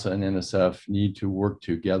that NASA and NSF need to work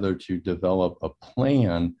together to develop a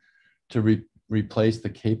plan to replace the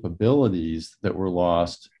capabilities that were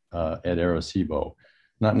lost at Arecibo.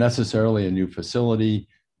 Not necessarily a new facility,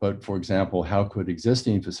 but for example, how could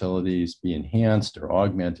existing facilities be enhanced or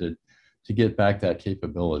augmented to get back that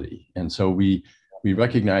capability? And so we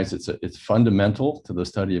recognize it's fundamental to the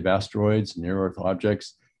study of asteroids, near-Earth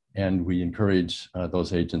objects, and we encourage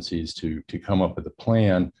those agencies to come up with a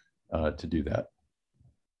plan to do that.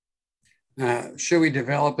 Should we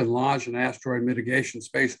develop and launch an asteroid mitigation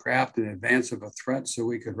spacecraft in advance of a threat so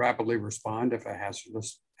we could rapidly respond if a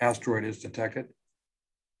hazardous asteroid is detected?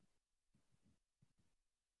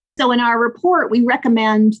 So in our report, we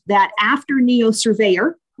recommend that after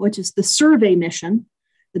NEO-SURVEYOR, which is the survey mission,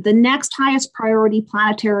 that the next highest priority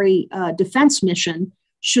planetary defense mission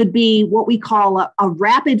should be what we call a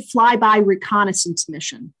rapid flyby reconnaissance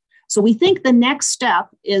mission. So we think the next step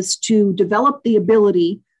is to develop the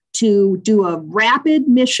ability to do a rapid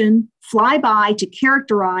mission flyby to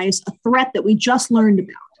characterize a threat that we just learned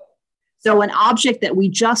about. So an object that we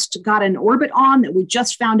just got an orbit on, that we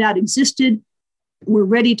just found out existed, we're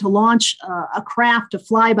ready to launch a craft to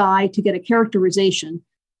fly by to get a characterization,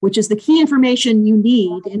 which is the key information you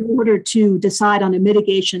need in order to decide on a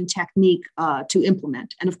mitigation technique to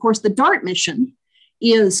implement. And of course, the DART mission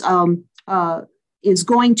is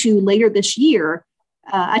going to later this year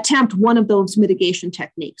attempt one of those mitigation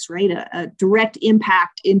techniques, right? A direct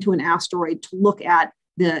impact into an asteroid to look at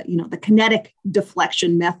the kinetic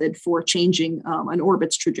deflection method for changing an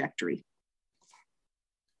orbit's trajectory.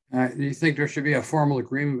 Do you think there should be a formal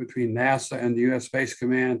agreement between NASA and the U.S. Space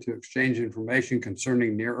Command to exchange information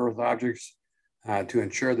concerning near-Earth objects to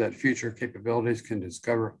ensure that future capabilities can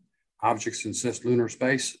discover objects in cislunar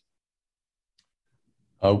space?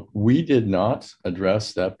 We did not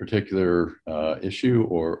address that particular issue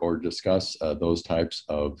or discuss those types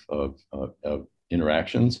of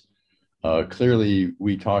interactions. Clearly,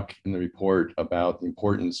 we talk in the report about the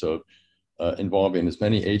importance of involving as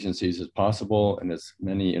many agencies as possible and as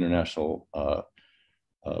many international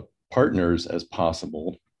partners as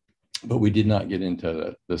possible, but we did not get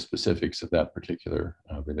into the specifics of that particular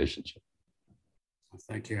relationship. Well,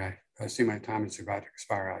 thank you. I see my time is about to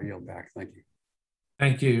expire. I'll yield back. Thank you.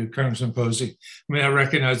 Thank you, Congressman Posey. May I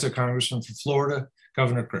recognize the Congressman from Florida,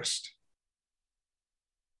 Governor Christ.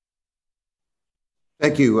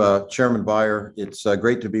 Thank you, Chairman Beyer. It's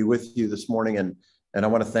great to be with you this morning, and and I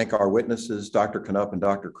want to thank our witnesses, Dr. Canup and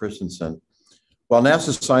Dr. Christensen. While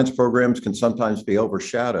NASA's science programs can sometimes be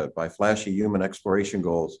overshadowed by flashy human exploration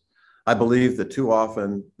goals, I believe that too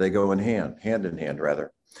often they go hand in hand.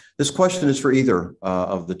 This question is for either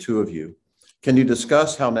of the two of you. Can you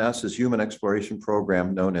discuss how NASA's human exploration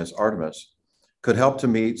program, known as Artemis, could help to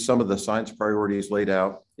meet some of the science priorities laid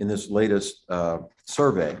out in this latest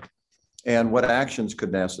survey? And what actions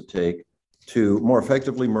could NASA take to more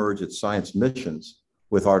effectively merge its science missions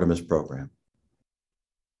with Artemis program?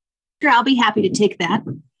 Sure, I'll be happy to take that.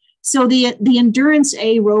 So the Endurance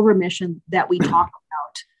A rover mission that we talked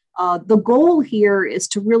about, the goal here is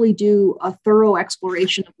to really do a thorough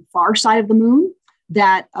exploration of the far side of the moon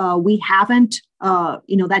that we haven't,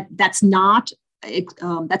 that's not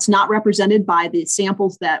represented by the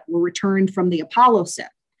samples that were returned from the Apollo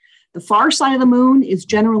set. The far side of the moon is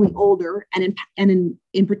generally older, and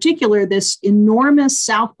in particular, this enormous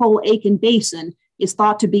South Pole Aitken Basin is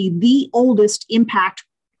thought to be the oldest impact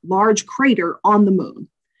large crater on the moon.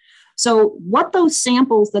 So what those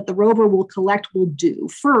samples that the rover will collect will do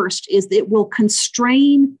first is it will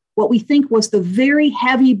constrain what we think was the very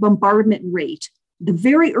heavy bombardment rate, the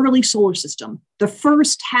very early solar system, the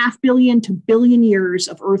first 500 million to billion years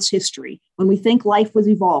of Earth's history, when we think life was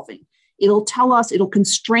evolving. It'll tell us, it'll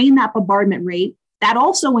constrain that bombardment rate. That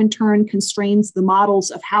also in turn constrains the models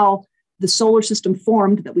of how the solar system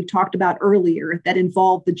formed that we talked about earlier that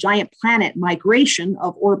involved the giant planet migration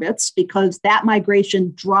of orbits, because that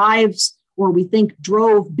migration drives, or we think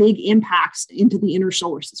drove, big impacts into the inner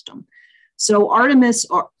solar system. So Artemis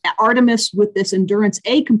with this Endurance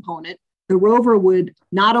A component, the rover would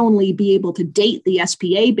not only be able to date the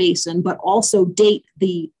SPA basin, but also date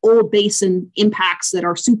the old basin impacts that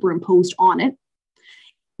are superimposed on it.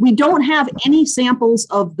 We don't have any samples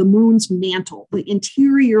of the moon's mantle, the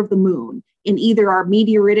interior of the moon, in either our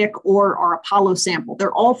meteoritic or our Apollo sample.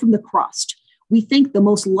 They're all from the crust. We think the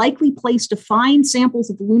most likely place to find samples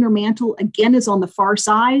of the lunar mantle, again, is on the far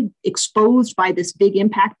side, exposed by this big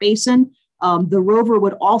impact basin. The rover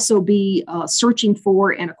would also be searching for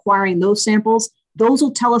and acquiring those samples. Those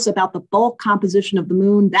will tell us about the bulk composition of the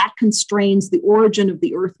moon. That constrains the origin of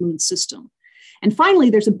the Earth-Moon system. And finally,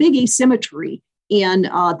 there's a big asymmetry in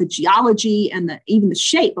the geology and even the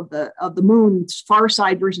shape of the moon's far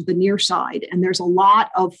side versus the near side. And there's a lot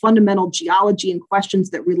of fundamental geology and questions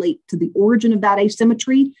that relate to the origin of that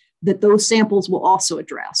asymmetry that those samples will also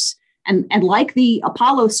address. And like the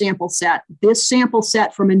Apollo sample set, this sample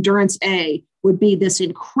set from Endurance A would be this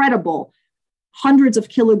incredible hundreds of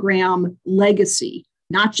kilogram legacy,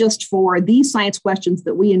 not just for these science questions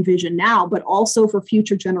that we envision now, but also for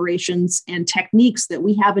future generations and techniques that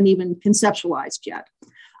we haven't even conceptualized yet.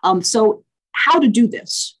 So how to do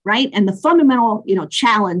this, right? And the fundamental,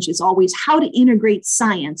 challenge is always how to integrate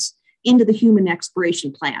science into the human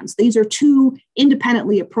exploration plans. These are two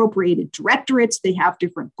independently appropriated directorates. They have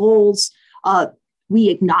different goals. We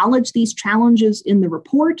acknowledge these challenges in the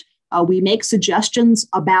report. We make suggestions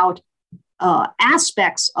about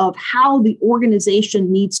aspects of how the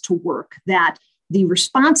organization needs to work, that the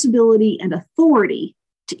responsibility and authority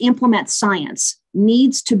to implement science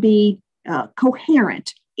needs to be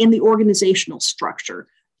coherent in the organizational structure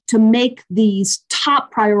to make these top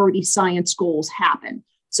priority science goals happen.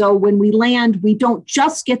 So when we land, we don't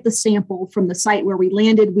just get the sample from the site where we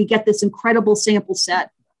landed, we get this incredible sample set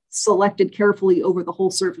selected carefully over the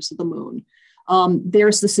whole surface of the moon.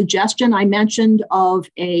 There's the suggestion I mentioned of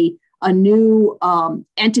a new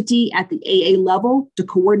entity at the AA level to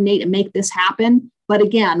coordinate and make this happen. But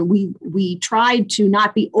again, we tried to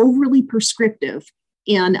not be overly prescriptive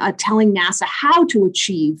in telling NASA how to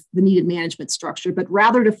achieve the needed management structure, but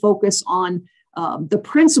rather to focus on the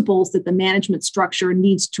principles that the management structure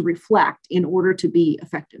needs to reflect in order to be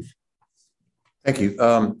effective. Thank you.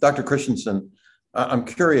 Dr. Christensen, I'm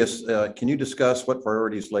curious, can you discuss what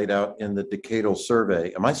priorities laid out in the Decadal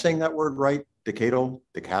survey? Am I saying that word right? Decadal?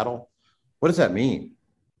 What does that mean?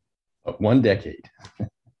 1 decade.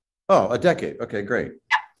 Oh, a decade. Okay, great.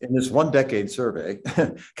 And this 1 decade survey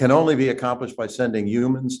can only be accomplished by sending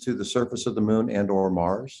humans to the surface of the moon and or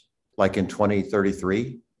Mars, like in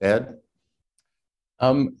 2033, Ed?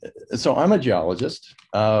 So I'm a geologist,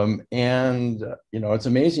 and it's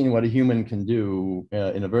amazing what a human can do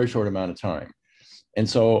in a very short amount of time. And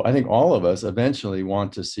so I think all of us eventually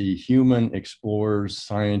want to see human explorers,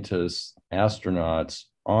 scientists, astronauts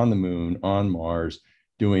on the moon, on Mars,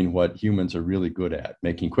 doing what humans are really good at,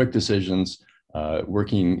 making quick decisions,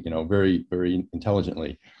 working very, very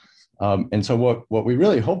intelligently. And so what we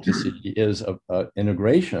really hope to see is an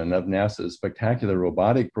integration of NASA's spectacular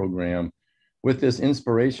robotic program with this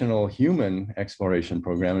inspirational human exploration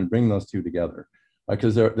program and bring those two together.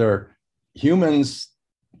 because humans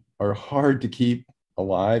are hard to keep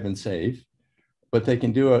alive and safe, but they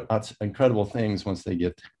can do incredible things once they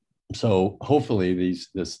get there. So hopefully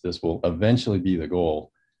this will eventually be the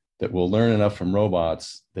goal, that we'll learn enough from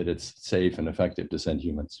robots that it's safe and effective to send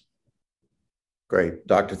humans. Great.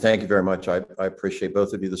 Doctor, thank you very much. I appreciate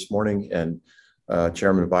both of you this morning. And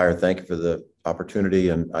Chairman Beyer, thank you for the opportunity,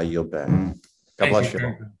 and I yield back. God bless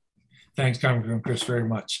you. Thanks, Congressman Chris, very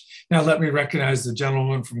much. Now let me recognize the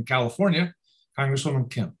gentleman from California,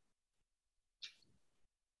 Congresswoman Kim.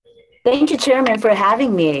 Thank you, Chairman, for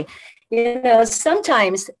having me. You know,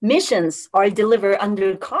 sometimes missions are delivered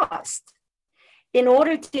under cost. In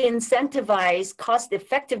order to incentivize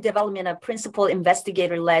cost-effective development of principal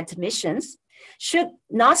investigator-led missions, should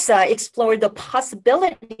NASA explore the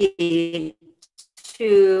possibility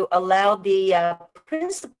to allow the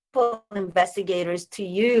principal investigators to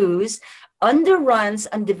use underruns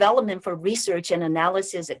on development for research and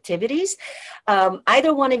analysis activities?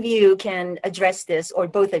 Either one of you can address this, or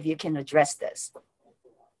both of you can address this.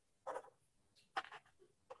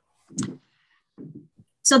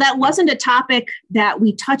 So that wasn't a topic that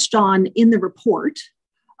we touched on in the report,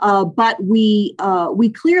 but we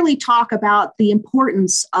clearly talk about the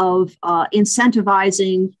importance of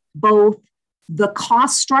incentivizing both the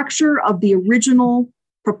cost structure of the original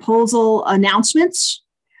proposal announcements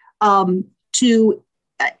as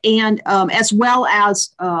well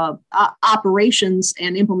as operations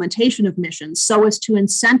and implementation of missions, so as to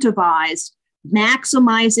incentivize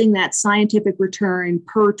maximizing that scientific return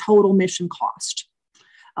per total mission cost.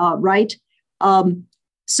 Right.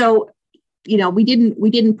 So, you know, we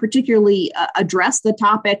didn't particularly address the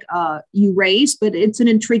topic you raised, but it's an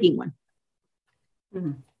intriguing one.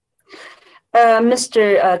 Mm-hmm.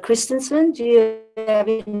 Mr. Christensen, do you have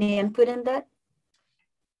any input in that?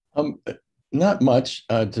 Not much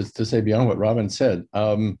to say beyond what Robin said.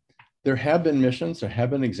 There have been missions, there have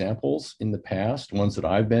been examples in the past, ones that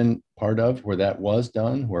I've been part of, where that was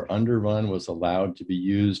done, where underrun was allowed to be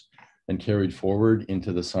used and carried forward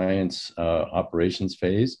into the science operations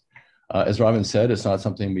phase. As Robin said, it's not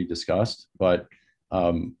something we discussed, but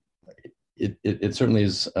it certainly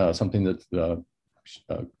is something that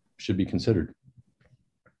should be considered.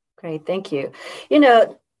 Great, thank you. You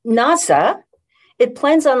know, NASA, it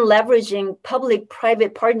plans on leveraging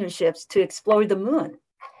public-private partnerships to explore the moon.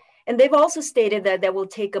 And they've also stated that they will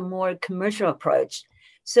take a more commercial approach.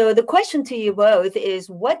 So the question to you both is,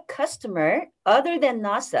 what customer other than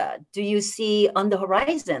NASA do you see on the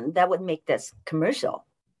horizon that would make this commercial?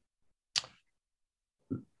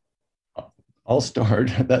 I'll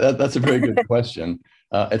start. That's a very good question.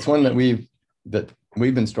 It's one that we've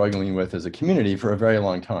been struggling with as a community for a very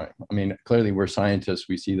long time. I mean, clearly we're scientists,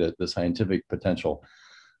 we see the scientific potential.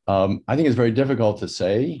 I think it's very difficult to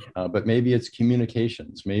say, but maybe it's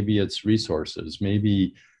communications, maybe it's resources,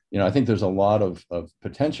 maybe, you know, I think there's a lot of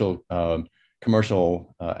potential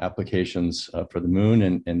commercial applications for the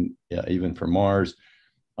moon and even for Mars.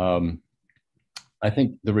 I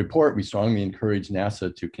think the report, we strongly encourage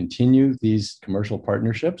NASA to continue these commercial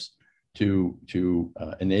partnerships to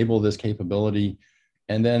enable this capability,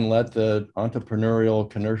 and then let the entrepreneurial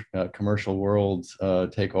commercial world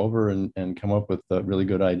take over and come up with really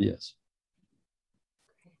good ideas.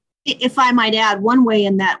 If I might add, one way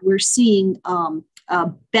in that we're seeing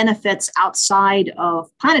benefits outside of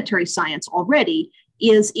planetary science already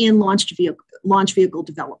is in launch vehicle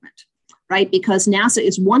development, right? Because NASA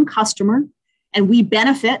is one customer, and we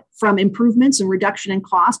benefit from improvements and reduction in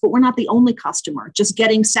cost, but we're not the only customer. Just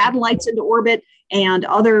getting satellites into orbit and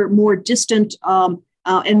other more distant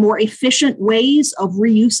and more efficient ways of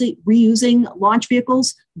reusing launch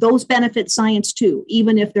vehicles, those benefit science too,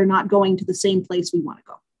 even if they're not going to the same place we want to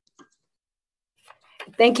go.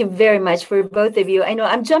 Thank you very much for both of you. I know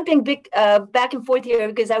I'm jumping back and forth here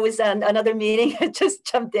because I was on another meeting. I just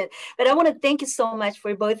jumped in. But I want to thank you so much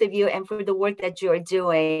for both of you and for the work that you are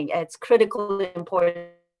doing. It's critically important.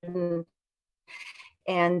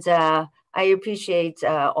 And I appreciate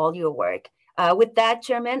all your work. With that,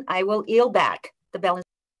 Chairman, I will yield back the balance.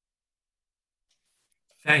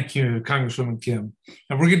 Thank you, Congresswoman Kim.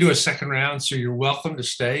 And we're going to do a second round, so you're welcome to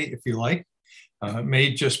stay if you like. It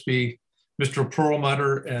may just be Mr.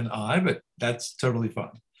 Perlmutter and I, but that's totally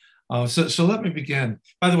fine. So let me begin.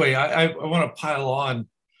 By the way, I want to pile on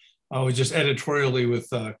just editorially with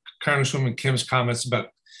Congresswoman Kim's comments about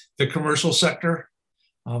the commercial sector.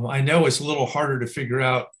 I know it's a little harder to figure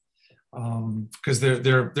out because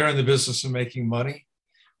they're in the business of making money.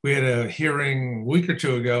 We had a hearing a week or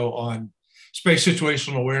two ago on space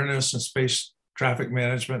situational awareness and space traffic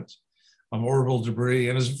management, orbital debris,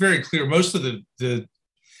 and it's very clear most of the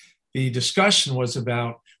the discussion was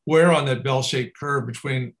about where on that bell-shaped curve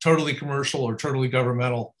between totally commercial or totally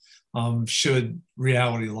governmental should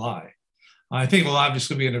reality lie. I think we'll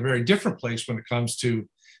obviously be in a very different place when it comes to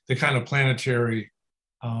the kind of planetary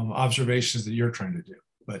observations that you're trying to do.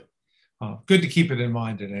 But good to keep it in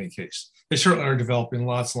mind in any case. They certainly are developing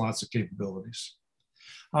lots and lots of capabilities.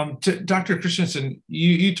 To Dr. Christensen,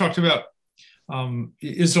 you talked about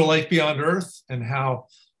is there life beyond Earth and how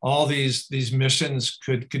all these missions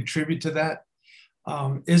could contribute to that.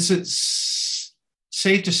 Is it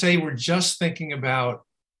safe to say we're just thinking about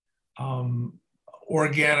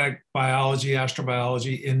organic biology,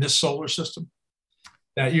 astrobiology in this solar system?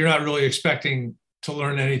 That you're not really expecting to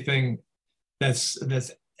learn anything that's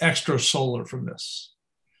extrasolar from this?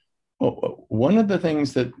 Well, one of the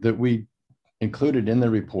things that we included in the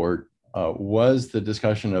report was the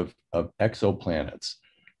discussion of exoplanets.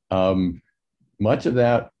 Much of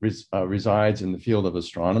that resides in the field of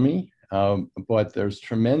astronomy, but there's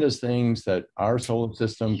tremendous things that our solar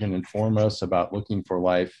system can inform us about looking for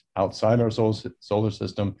life outside our solar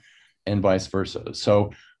system and vice versa.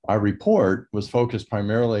 So our report was focused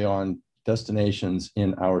primarily on destinations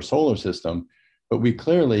in our solar system, but we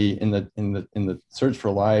clearly in the search for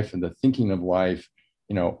life and the thinking of life,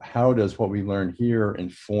 you know, how does what we learn here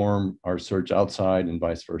inform our search outside and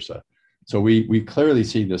vice versa? So we clearly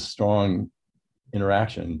see this strong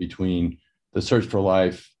interaction between the search for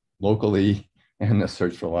life locally and the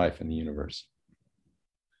search for life in the universe.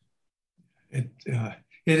 It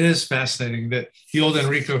is fascinating that the old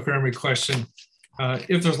Enrico Fermi question,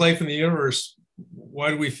 if there's life in the universe, why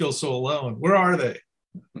do we feel so alone? Where are they?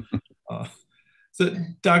 So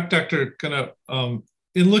Dr. Canup,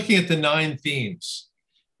 in looking at the 9 themes,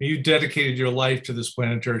 you dedicated your life to this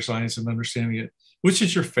planetary science and understanding it. Which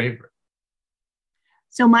is your favorite?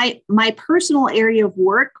 So my personal area of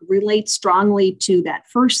work relates strongly to that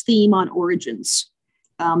first theme on origins.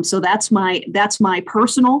 So that's my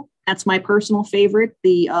personal favorite.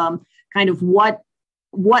 The kind of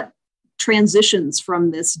what transitions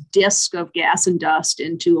from this disk of gas and dust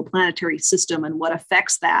into a planetary system and what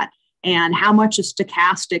affects that, and how much is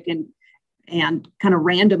stochastic and kind of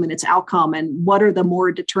random in its outcome, and what are the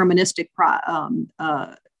more deterministic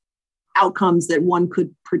outcomes that one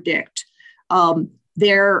could predict.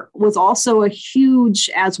 There was also a huge,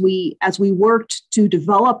 as we worked to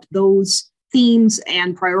develop those themes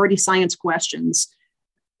and priority science questions,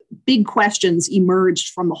 big questions emerged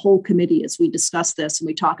from the whole committee as we discussed this and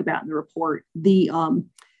we talk about in the report. And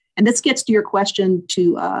this gets to your question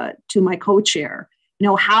to my co-chair. You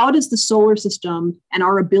know, how does the solar system and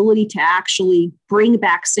our ability to actually bring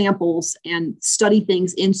back samples and study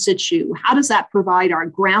things in situ, how does that provide our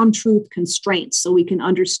ground truth constraints so we can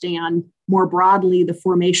understand more broadly the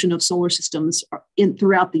formation of solar systems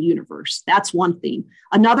throughout the universe? That's one theme.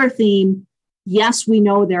 Another theme, yes, we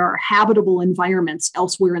know there are habitable environments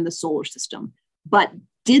elsewhere in the solar system, but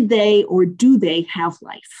did they or do they have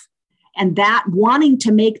life? And that wanting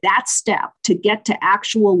to make that step to get to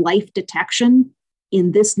actual life detection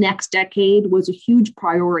in this next decade was a huge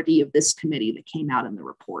priority of this committee that came out in the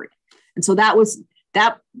report. And so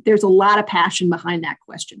there's a lot of passion behind that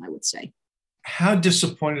question, I would say. How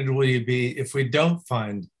disappointed will you be if we don't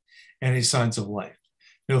find any signs of life?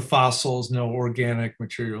 No fossils, no organic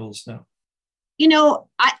materials, no. You know,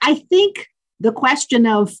 I think the question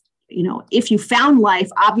of, you know, if you found life,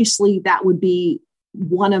 obviously that would be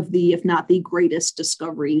one of the, if not the greatest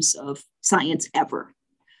discoveries of science ever.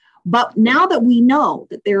 But now that we know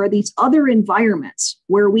that there are these other environments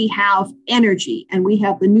where we have energy and we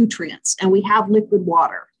have the nutrients and we have liquid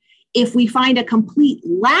water, if we find a complete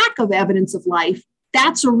lack of evidence of life,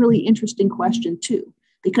 that's a really interesting question too,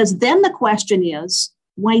 because then the question is,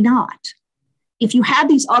 why not? If you had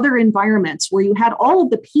these other environments where you had all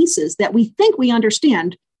of the pieces that we think we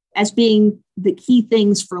understand as being the key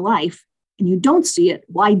things for life, and you don't see it,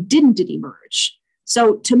 why didn't it emerge?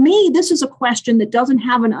 So to me, this is a question that doesn't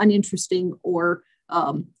have an uninteresting or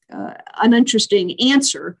uninteresting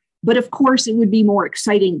answer, but of course it would be more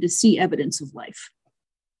exciting to see evidence of life.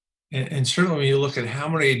 And certainly when you look at how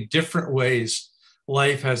many different ways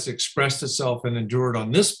life has expressed itself and endured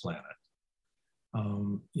on this planet,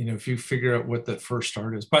 you know, if you figure out what that first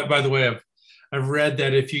start is. By the way, I've read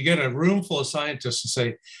that if you get a room full of scientists and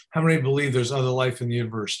say, how many believe there's other life in the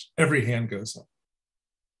universe? Every hand goes up,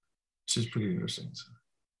 which is pretty interesting.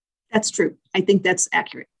 That's true. I think that's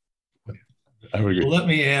accurate. I would agree. Well, let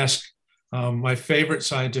me ask my favorite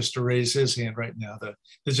scientist to raise his hand right now,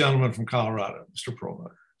 the gentleman from Colorado, Mr.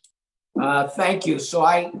 Perlmutter. Thank you. So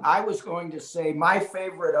I was going to say my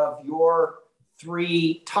favorite of your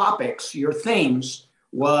 3 topics, your themes,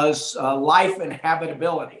 was life and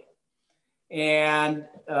habitability. And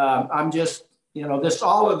I'm just,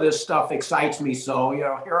 all of this stuff excites me. So,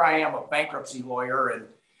 here I am, a bankruptcy lawyer, and,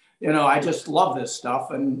 I just love this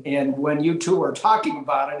stuff. And when you two are talking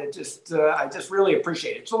about it, I just really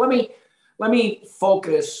appreciate it. So let me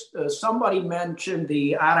focus. Somebody mentioned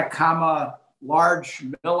the Atacama Large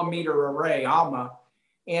Millimeter Array, ALMA,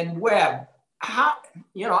 and Webb.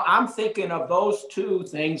 I'm thinking of those two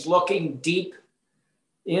things, looking deep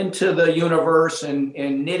into the universe and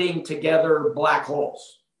knitting together black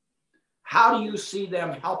holes. How do you see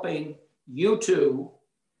them helping you two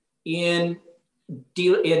in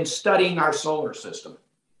studying our solar system?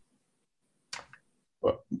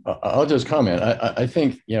 Well, I'll just comment. I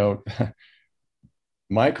think,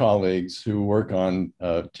 my colleagues who work on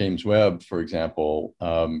James Webb, for example,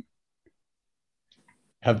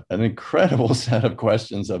 have an incredible set of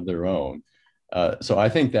questions of their own. So I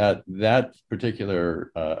think that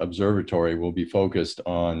particular observatory will be focused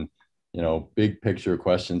on, big picture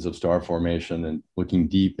questions of star formation and looking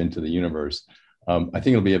deep into the universe. I think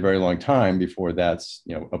it'll be a very long time before that's,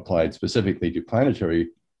 applied specifically to planetary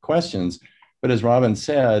questions. But as Robin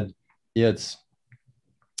said, it's,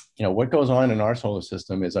 what goes on in our solar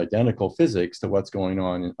system is identical physics to what's going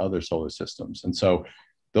on in other solar systems. And so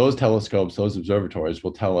those telescopes, those observatories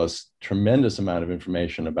will tell us tremendous amount of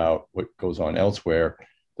information about what goes on elsewhere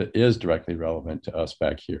that is directly relevant to us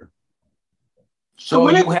back here. So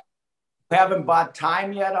you haven't bought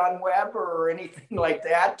time yet on Webb or anything like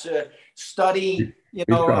that to study,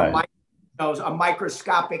 a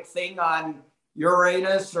microscopic thing on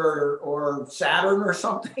Uranus or Saturn or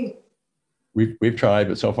something? We've tried,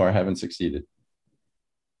 but so far haven't succeeded.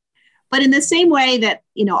 But in the same way that,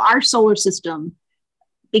 our solar system,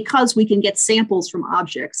 because we can get samples from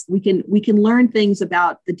objects, we can learn things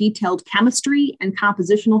about the detailed chemistry and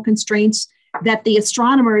compositional constraints that the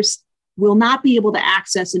astronomers will not be able to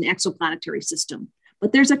access in exoplanetary system.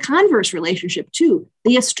 But there's a converse relationship too.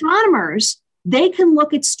 The astronomers, they can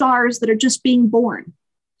look at stars that are just being born.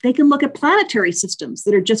 They can look at planetary systems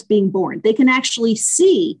that are just being born. They can actually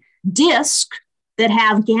see disks that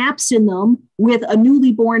have gaps in them with a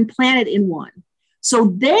newly born planet in one.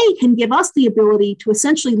 So they can give us the ability to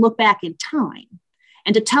essentially look back in time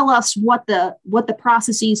and to tell us what the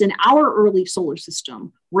processes in our early solar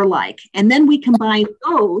system were like. And then we combine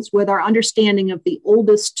those with our understanding of the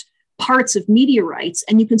oldest parts of meteorites,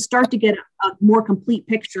 and you can start to get a more complete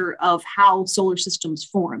picture of how solar systems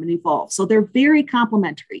form and evolve. So they're very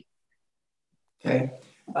complementary. Okay.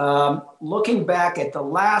 Looking back at the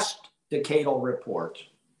last decadal report,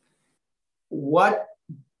 what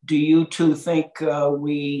do you two think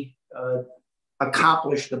we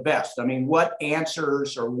accomplished the best? I mean, what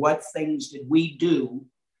answers or what things did we do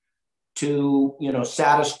to,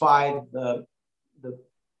 satisfy the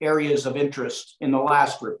areas of interest in the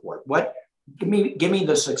last report? Give me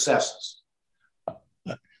the successes.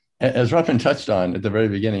 As Robin touched on at the very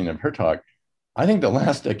beginning of her talk, I think the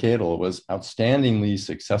last decadal was outstandingly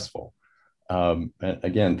successful.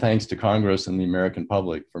 Again, thanks to Congress and the American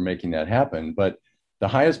public for making that happen. But the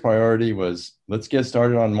highest priority was, let's get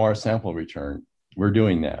started on Mars sample return. We're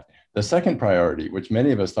doing that. The second priority, which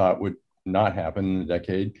many of us thought would not happen in the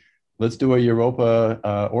decade, let's do a Europa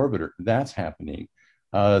orbiter. That's happening.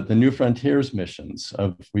 The New Frontiers missions,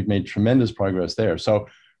 we've made tremendous progress there. So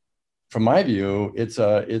from my view, it's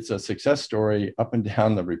a success story up and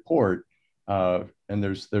down the report. And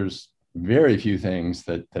there's very few things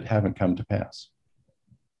that haven't come to pass.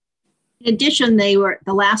 In addition, the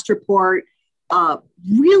last report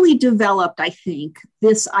really developed, I think,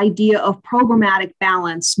 this idea of programmatic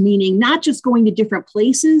balance, meaning not just going to different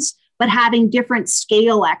places, but having different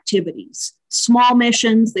scale activities, small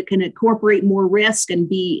missions that can incorporate more risk and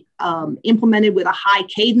be implemented with a high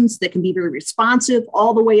cadence that can be very responsive,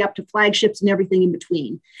 all the way up to flagships and everything in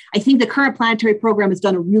between. I think the current planetary program has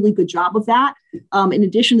done a really good job of that. In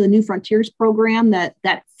addition to the New Frontiers program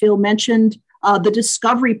that Phil mentioned, the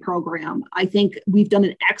Discovery program, I think we've done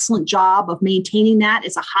an excellent job of maintaining that.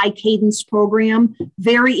 It's a high cadence program,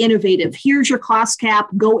 very innovative. Here's your cost cap,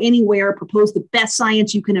 go anywhere, propose the best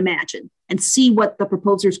science you can imagine and see what the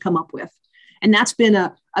proposers come up with. And that's been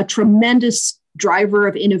a tremendous driver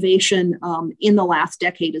of innovation in the last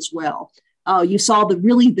decade as well. You saw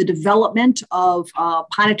the development of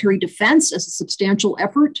planetary defense as a substantial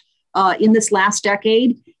effort in this last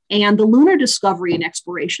decade. And the Lunar Discovery and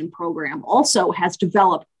Exploration Program also has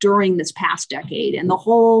developed during this past decade, and the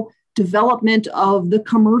whole development of the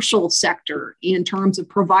commercial sector in terms of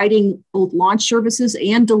providing both launch services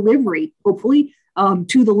and delivery, hopefully,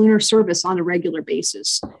 to the lunar service on a regular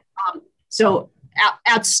basis. So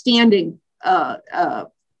outstanding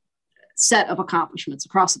set of accomplishments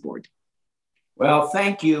across the board. Well,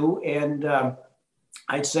 thank you. And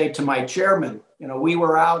I'd say to my chairman, we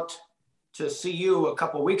were out to see you a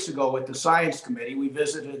couple of weeks ago with the science committee. We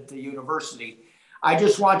visited the university. I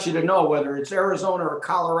just want you to know, whether it's Arizona or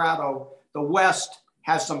Colorado, the West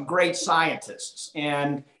has some great scientists,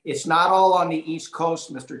 and it's not all on the East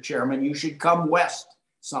Coast, Mr. Chairman. You should come west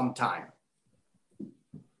sometime.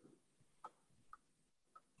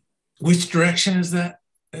 Which direction is that?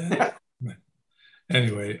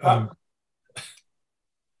 Anyway,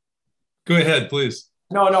 go ahead, please.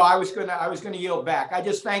 No, I was gonna yield back. I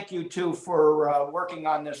just thank you too for working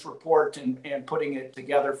on this report and putting it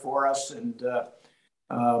together for us. And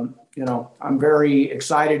I'm very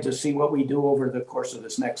excited to see what we do over the course of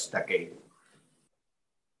this next decade.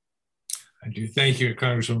 I do. Thank you,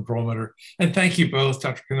 Congressman Perlmutter. And thank you both,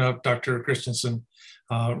 Dr. Canup, Dr. Christensen.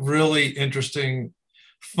 Really interesting,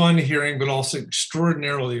 fun hearing, but also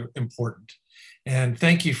extraordinarily important. And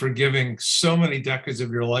thank you for giving so many decades of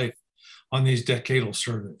your life on these decadal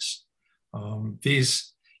surveys.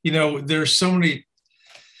 There's so many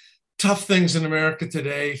tough things in America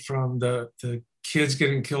today, from the kids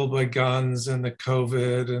getting killed by guns and the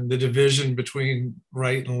COVID and the division between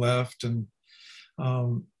right and left. And,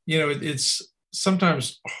 it's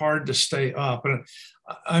sometimes hard to stay up. And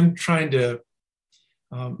I'm trying to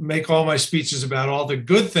make all my speeches about all the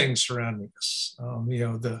good things surrounding us.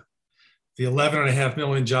 The 11.5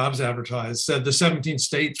 million jobs advertised, said the 17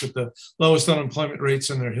 states with the lowest unemployment rates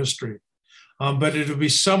in their history. But it'll be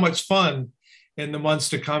so much fun in the months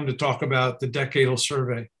to come to talk about the decadal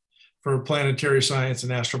survey for Planetary Science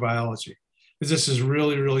and Astrobiology, because this is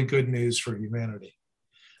really, really good news for humanity.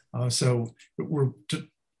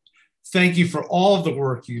 Thank you for all of the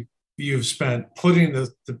work you've spent putting the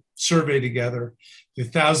survey together, the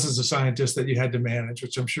thousands of scientists that you had to manage,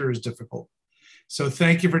 which I'm sure is difficult. So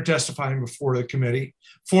thank you for testifying before the committee.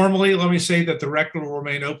 Formally, let me say that the record will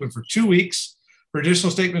remain open for 2 weeks for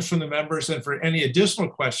additional statements from the members and for any additional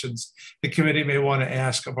questions the committee may want to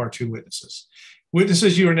ask of our two witnesses.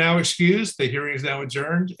 Witnesses, you are now excused. The hearing is now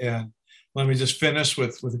adjourned. And let me just finish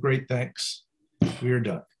with great thanks. We are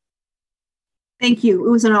done. Thank you. It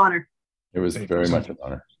was an honor. It was very much an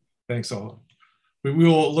honor. Thanks all. We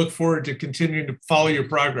will look forward to continuing to follow your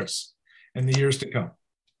progress in the years to come.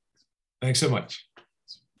 Thanks so much.